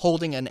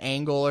holding an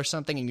angle or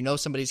something and you know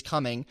somebody's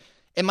coming,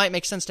 it might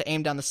make sense to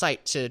aim down the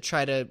sight to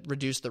try to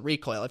reduce the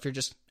recoil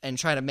and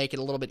try to make it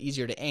a little bit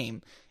easier to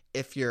aim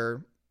if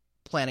you're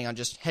planning on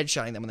just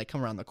headshotting them when they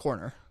come around the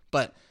corner.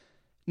 But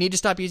need to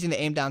stop using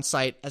the aim down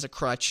sight as a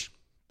crutch.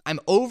 I'm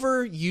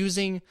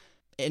overusing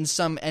in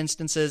some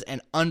instances and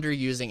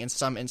underusing in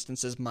some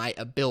instances my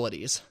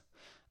abilities.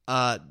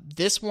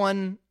 This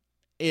one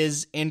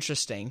is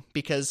interesting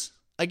because,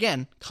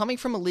 again, coming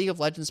from a League of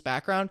Legends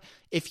background,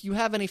 if you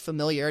have any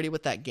familiarity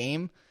with that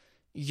game,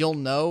 you'll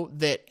know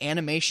that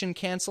animation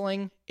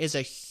canceling is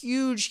a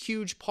huge,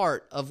 huge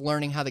part of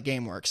learning how the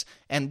game works.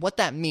 And what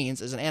that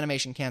means is an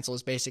animation cancel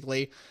is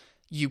basically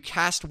you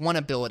cast one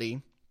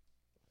ability,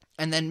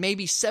 and then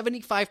maybe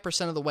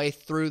 75% of the way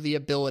through the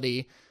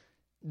ability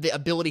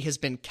has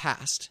been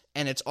cast,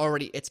 and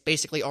it's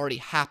basically already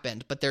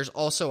happened, but there's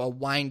also a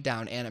wind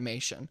down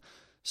animation.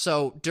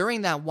 So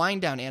during that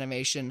wind down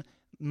animation,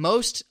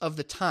 most of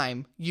the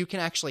time, you can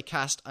actually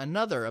cast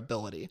another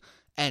ability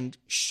and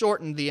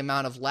shorten the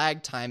amount of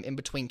lag time in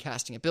between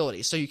casting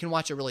abilities. So you can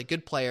watch a really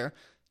good player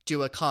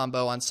do a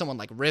combo on someone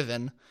like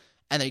Riven,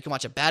 and then you can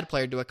watch a bad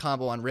player do a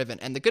combo on Riven.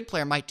 And the good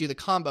player might do the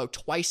combo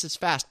twice as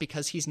fast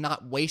because he's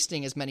not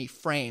wasting as many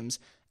frames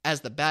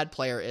as the bad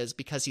player is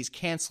because he's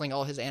canceling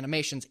all his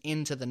animations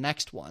into the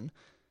next one.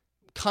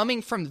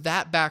 Coming from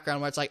that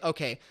background where it's like,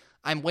 okay,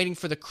 I'm waiting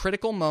for the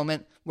critical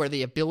moment where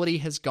the ability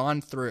has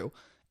gone through.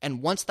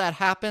 And once that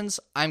happens,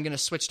 I'm going to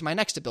switch to my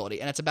next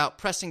ability. And it's about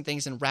pressing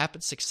things in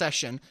rapid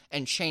succession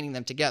and chaining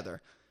them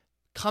together.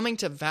 Coming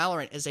to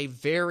Valorant is a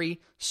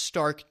very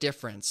stark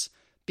difference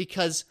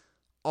because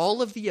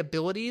all of the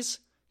abilities,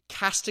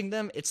 casting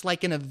them, it's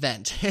like an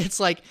event. It's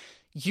like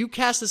you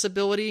cast this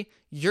ability,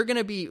 you're going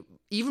to be,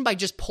 even by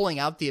just pulling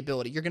out the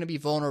ability, you're going to be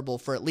vulnerable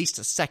for at least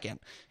a second.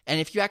 And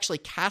if you actually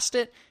cast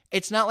it,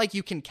 it's not like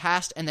you can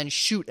cast and then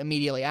shoot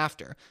immediately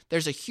after.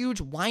 There's a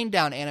huge wind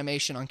down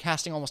animation on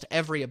casting almost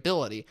every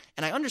ability,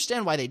 and I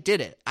understand why they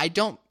did it.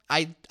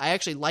 I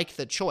actually like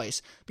the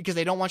choice because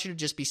they don't want you to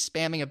just be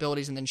spamming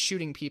abilities and then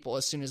shooting people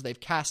as soon as they've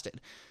casted.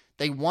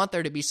 They want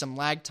there to be some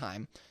lag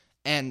time,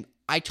 and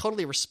I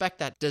totally respect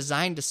that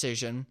design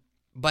decision,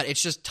 but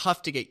it's just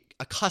tough to get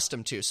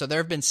accustomed to. So there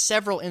have been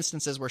several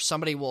instances where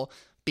somebody will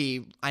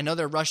be, I know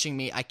they're rushing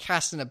me, I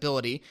cast an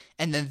ability,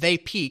 and then they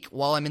peek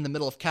while I'm in the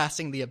middle of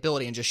casting the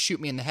ability and just shoot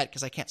me in the head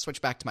because I can't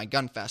switch back to my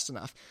gun fast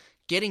enough.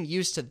 Getting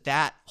used to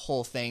that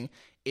whole thing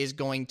is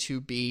going to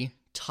be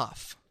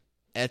tough.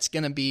 It's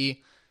going to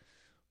be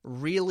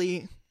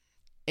really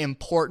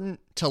important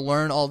to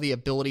learn all the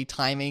ability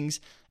timings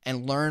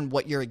and learn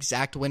what your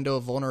exact window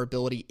of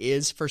vulnerability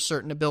is for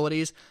certain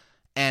abilities.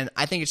 And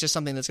I think it's just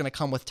something that's going to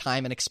come with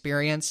time and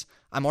experience.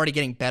 I'm already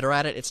getting better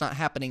at it. It's not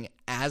happening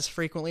as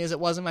frequently as it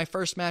was in my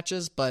first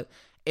matches, but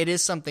it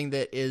is something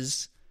that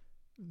is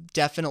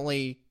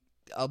definitely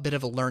a bit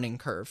of a learning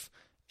curve.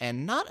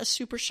 And not a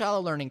super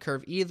shallow learning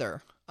curve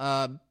either.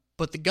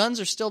 But the guns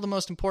are still the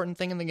most important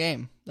thing in the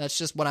game. That's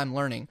just what I'm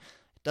learning.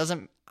 It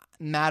doesn't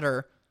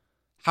matter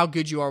how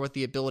good you are with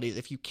the abilities.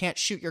 If you can't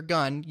shoot your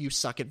gun, you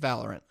suck at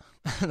Valorant.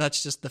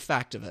 That's just the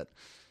fact of it.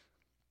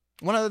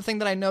 One other thing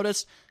that I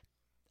noticed,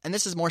 and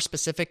this is more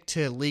specific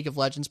to League of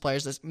Legends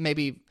players, this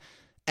maybe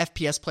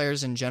FPS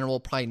players in general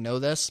probably know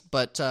this,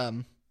 but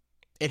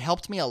it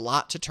helped me a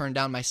lot to turn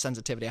down my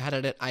sensitivity. I had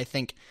it at, I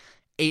think,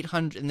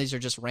 800, and these are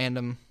just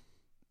random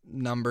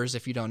numbers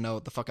if you don't know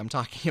what the fuck I'm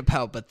talking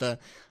about, but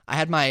I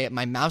had my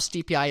mouse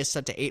DPI is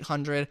set to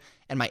 800,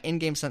 and my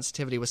in-game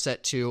sensitivity was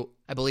set to,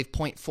 I believe,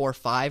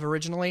 0.45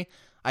 originally.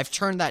 I've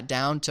turned that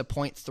down to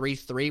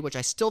 0.33, which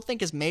I still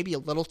think is maybe a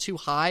little too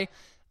high,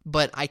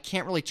 but I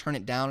can't really turn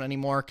it down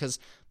anymore because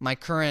my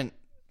current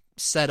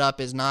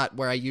setup is not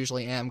where I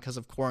usually am because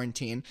of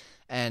quarantine,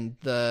 and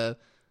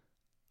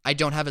I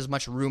don't have as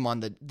much room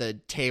on the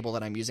table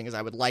that I'm using as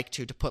I would like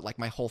to put like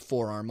my whole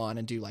forearm on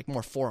and do like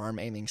more forearm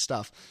aiming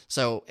stuff.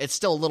 So it's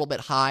still a little bit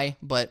high,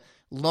 but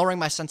lowering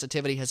my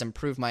sensitivity has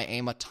improved my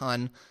aim a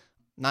ton.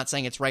 Not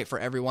saying it's right for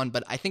everyone,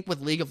 but I think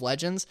with League of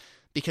Legends,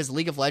 because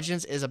League of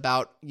Legends is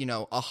about,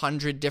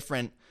 100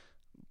 different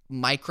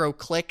micro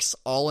clicks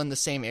all in the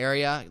same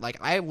area, like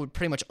I would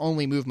pretty much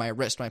only move my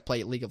wrist when I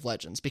play League of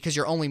Legends because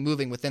you're only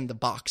moving within the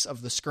box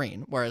of the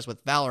screen. Whereas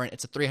with Valorant,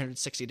 it's a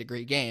 360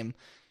 degree game.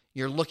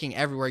 You're looking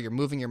everywhere, you're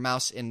moving your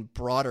mouse in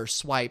broader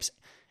swipes,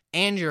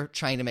 and you're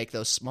trying to make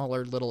those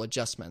smaller little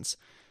adjustments.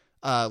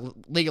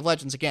 League of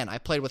Legends, again, I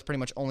played with pretty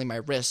much only my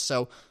wrist,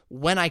 so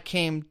when I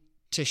came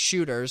to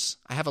shooters,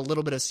 I have a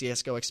little bit of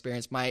CSGO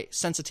experience, my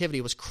sensitivity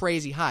was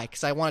crazy high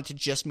because I wanted to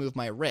just move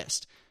my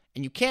wrist.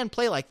 And you can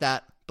play like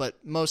that,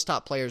 but most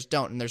top players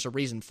don't, and there's a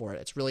reason for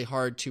it. It's really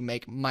hard to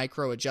make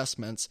micro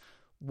adjustments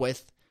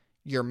with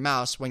your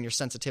mouse when your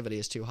sensitivity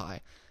is too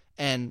high.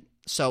 And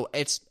so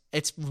it's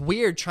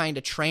weird trying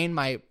to train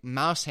my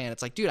mouse hand.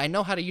 It's like, dude, I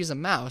know how to use a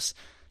mouse.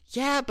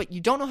 Yeah, but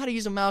you don't know how to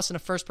use a mouse in a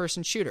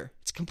first-person shooter.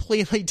 It's a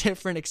completely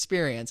different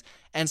experience.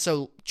 And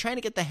so trying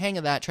to get the hang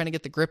of that, trying to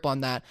get the grip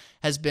on that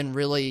has been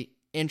really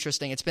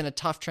interesting. It's been a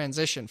tough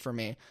transition for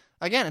me.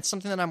 Again, it's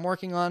something that I'm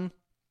working on.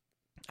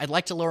 I'd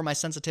like to lower my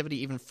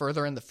sensitivity even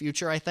further in the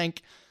future, I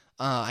think.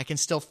 I can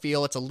still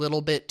feel it's a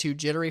little bit too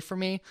jittery for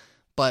me,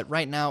 but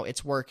right now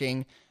it's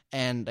working.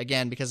 And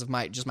again, because of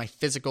my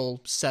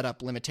physical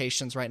setup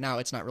limitations right now,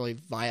 it's not really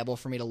viable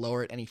for me to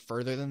lower it any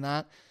further than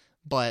that.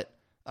 But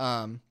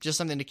just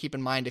something to keep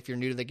in mind if you're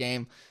new to the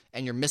game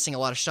and you're missing a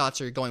lot of shots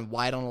or you're going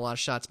wide on a lot of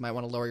shots, you might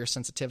want to lower your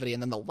sensitivity.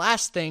 And then the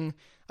last thing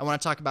I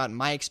want to talk about in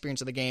my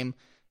experience of the game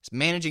is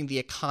managing the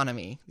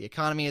economy. The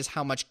economy is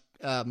how much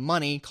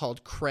money,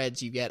 called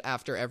creds, you get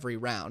after every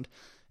round.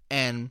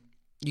 And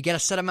you get a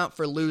set amount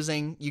for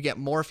losing. You get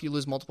more if you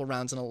lose multiple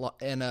rounds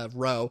in a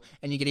row,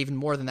 and you get even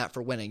more than that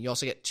for winning. You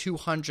also get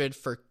 200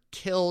 for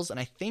kills, and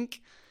I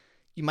think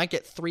you might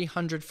get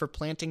 300 for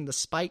planting the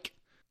spike.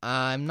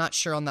 I'm not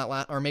sure on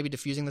that or maybe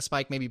defusing the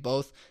spike, maybe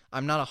both.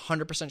 I'm not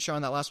 100% sure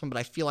on that last one, but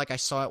I feel like I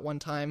saw it one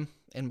time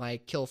in my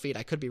kill feed.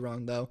 I could be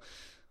wrong, though.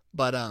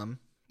 But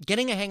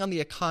getting a hang on the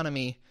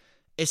economy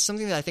is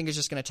something that I think is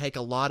just going to take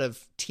a lot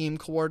of team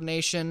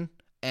coordination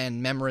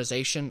and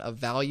memorization of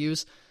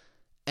values.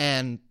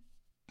 And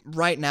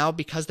right now,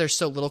 because there's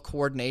so little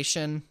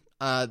coordination,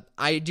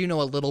 I do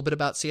know a little bit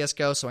about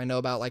CSGO, so I know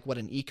about like what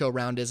an eco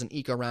round is. An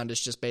eco round is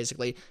just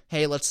basically,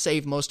 hey, let's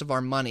save most of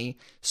our money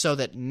so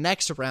that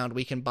next round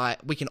we can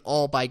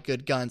all buy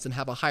good guns and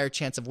have a higher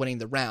chance of winning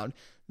the round.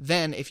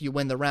 Then if you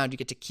win the round, you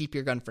get to keep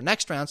your gun for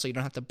next round, so you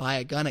don't have to buy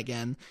a gun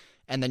again,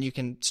 and then you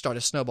can start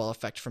a snowball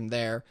effect from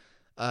there.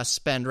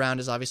 Spend round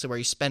is obviously where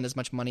you spend as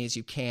much money as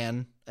you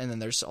can, and then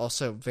there's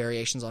also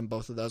variations on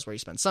both of those where you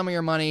spend some of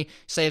your money,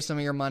 save some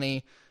of your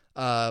money.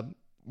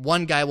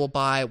 One guy will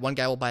buy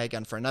a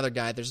gun for another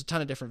guy. There's a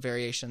ton of different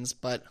variations,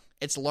 but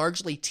it's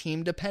largely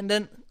team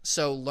dependent.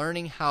 So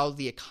learning how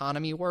the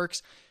economy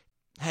works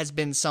has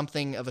been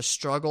something of a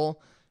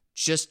struggle,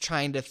 just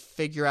trying to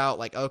figure out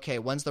like, okay,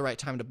 when's the right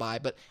time to buy?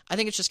 But I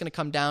think it's just going to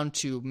come down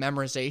to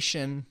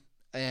memorization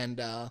and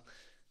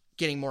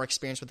getting more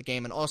experience with the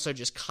game, and also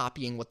just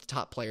copying what the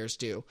top players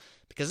do,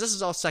 because this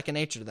is all second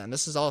nature to them.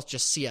 This is all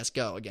just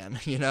CSGO again,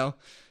 you know?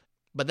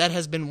 But that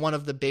has been one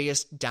of the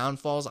biggest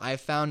downfalls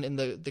I've found in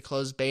the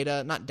closed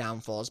beta. Not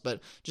downfalls, but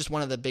just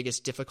one of the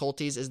biggest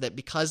difficulties is that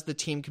because the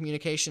team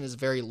communication is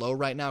very low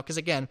right now, because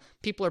again,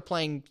 people are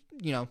playing,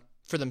 you know,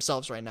 for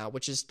themselves right now,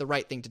 which is the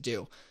right thing to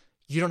do.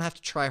 You don't have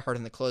to try hard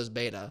in the closed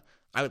beta.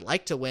 I would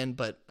like to win,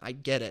 but I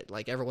get it.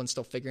 Like, everyone's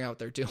still figuring out what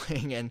they're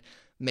doing, and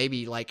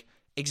maybe like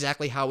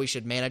exactly how we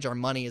should manage our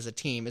money as a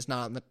team is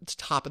not on the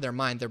top of their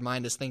mind. Their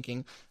mind is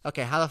thinking,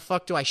 okay, how the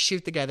fuck do I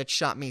shoot the guy that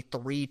shot me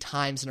 3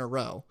 times in a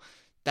row?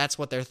 That's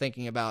what they're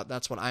thinking about.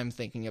 That's what I'm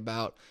thinking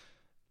about.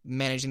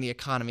 Managing the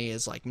economy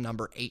is like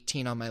number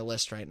 18 on my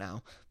list right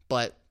now.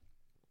 But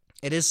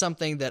it is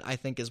something that I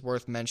think is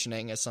worth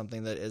mentioning as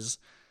something that is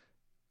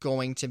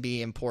going to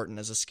be important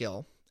as a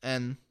skill.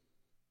 And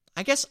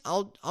I guess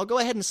I'll go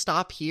ahead and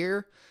stop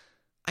here.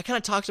 I kind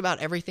of talked about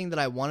everything that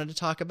I wanted to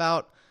talk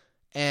about,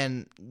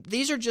 and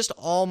these are just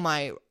all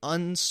my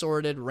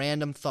unsorted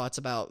random thoughts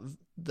about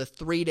the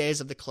 3 days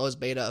of the closed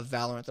beta of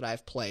Valorant that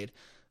I've played.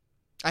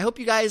 I hope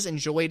you guys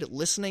enjoyed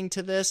listening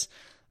to this.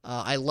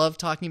 I love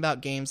talking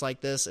about games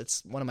like this.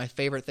 It's one of my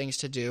favorite things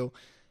to do.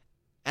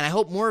 And I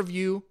hope more of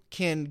you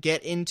can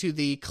get into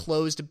the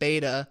closed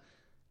beta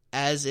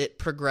as it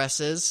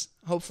progresses.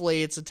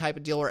 Hopefully it's a type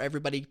of deal where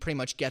everybody pretty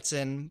much gets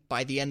in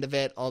by the end of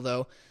it,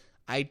 although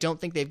I don't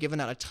think they've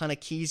given out a ton of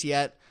keys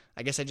yet.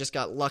 I guess I just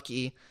got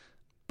lucky.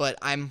 But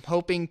I'm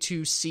hoping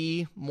to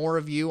see more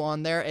of you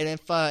on there. And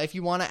if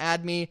you want to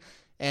add me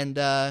and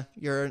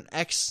you're an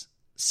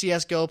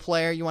ex-CSGO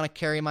player, you want to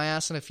carry my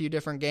ass in a few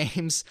different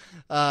games,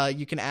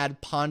 you can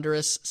add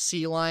Ponderous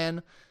Sea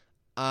Lion.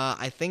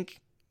 I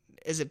think,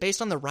 is it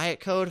based on the Riot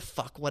code?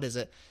 Fuck, what is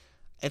it?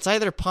 It's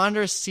either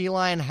Ponderous Sea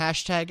Lion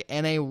hashtag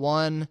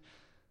NA1.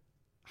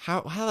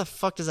 How the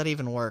fuck does that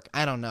even work?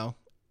 I don't know.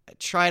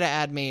 Try to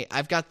add me.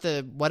 I've got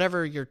the,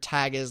 whatever your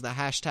tag is, the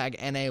hashtag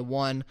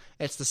NA1.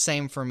 It's the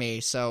same for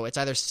me. So it's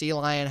either Sea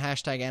Lion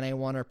hashtag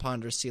NA1 or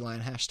Ponderous Sea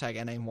Lion hashtag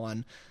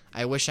NA1.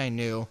 I wish I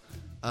knew,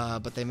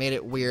 but they made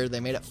it weird. They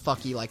made it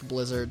fucky like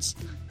Blizzards.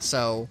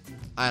 So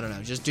I don't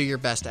know. Just do your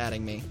best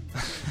adding me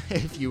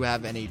if you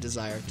have any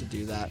desire to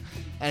do that.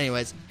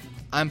 Anyways,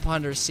 I'm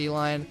Ponderous Sea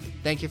Lion.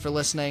 Thank you for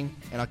listening,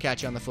 and I'll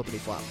catch you on the flippity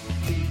flop.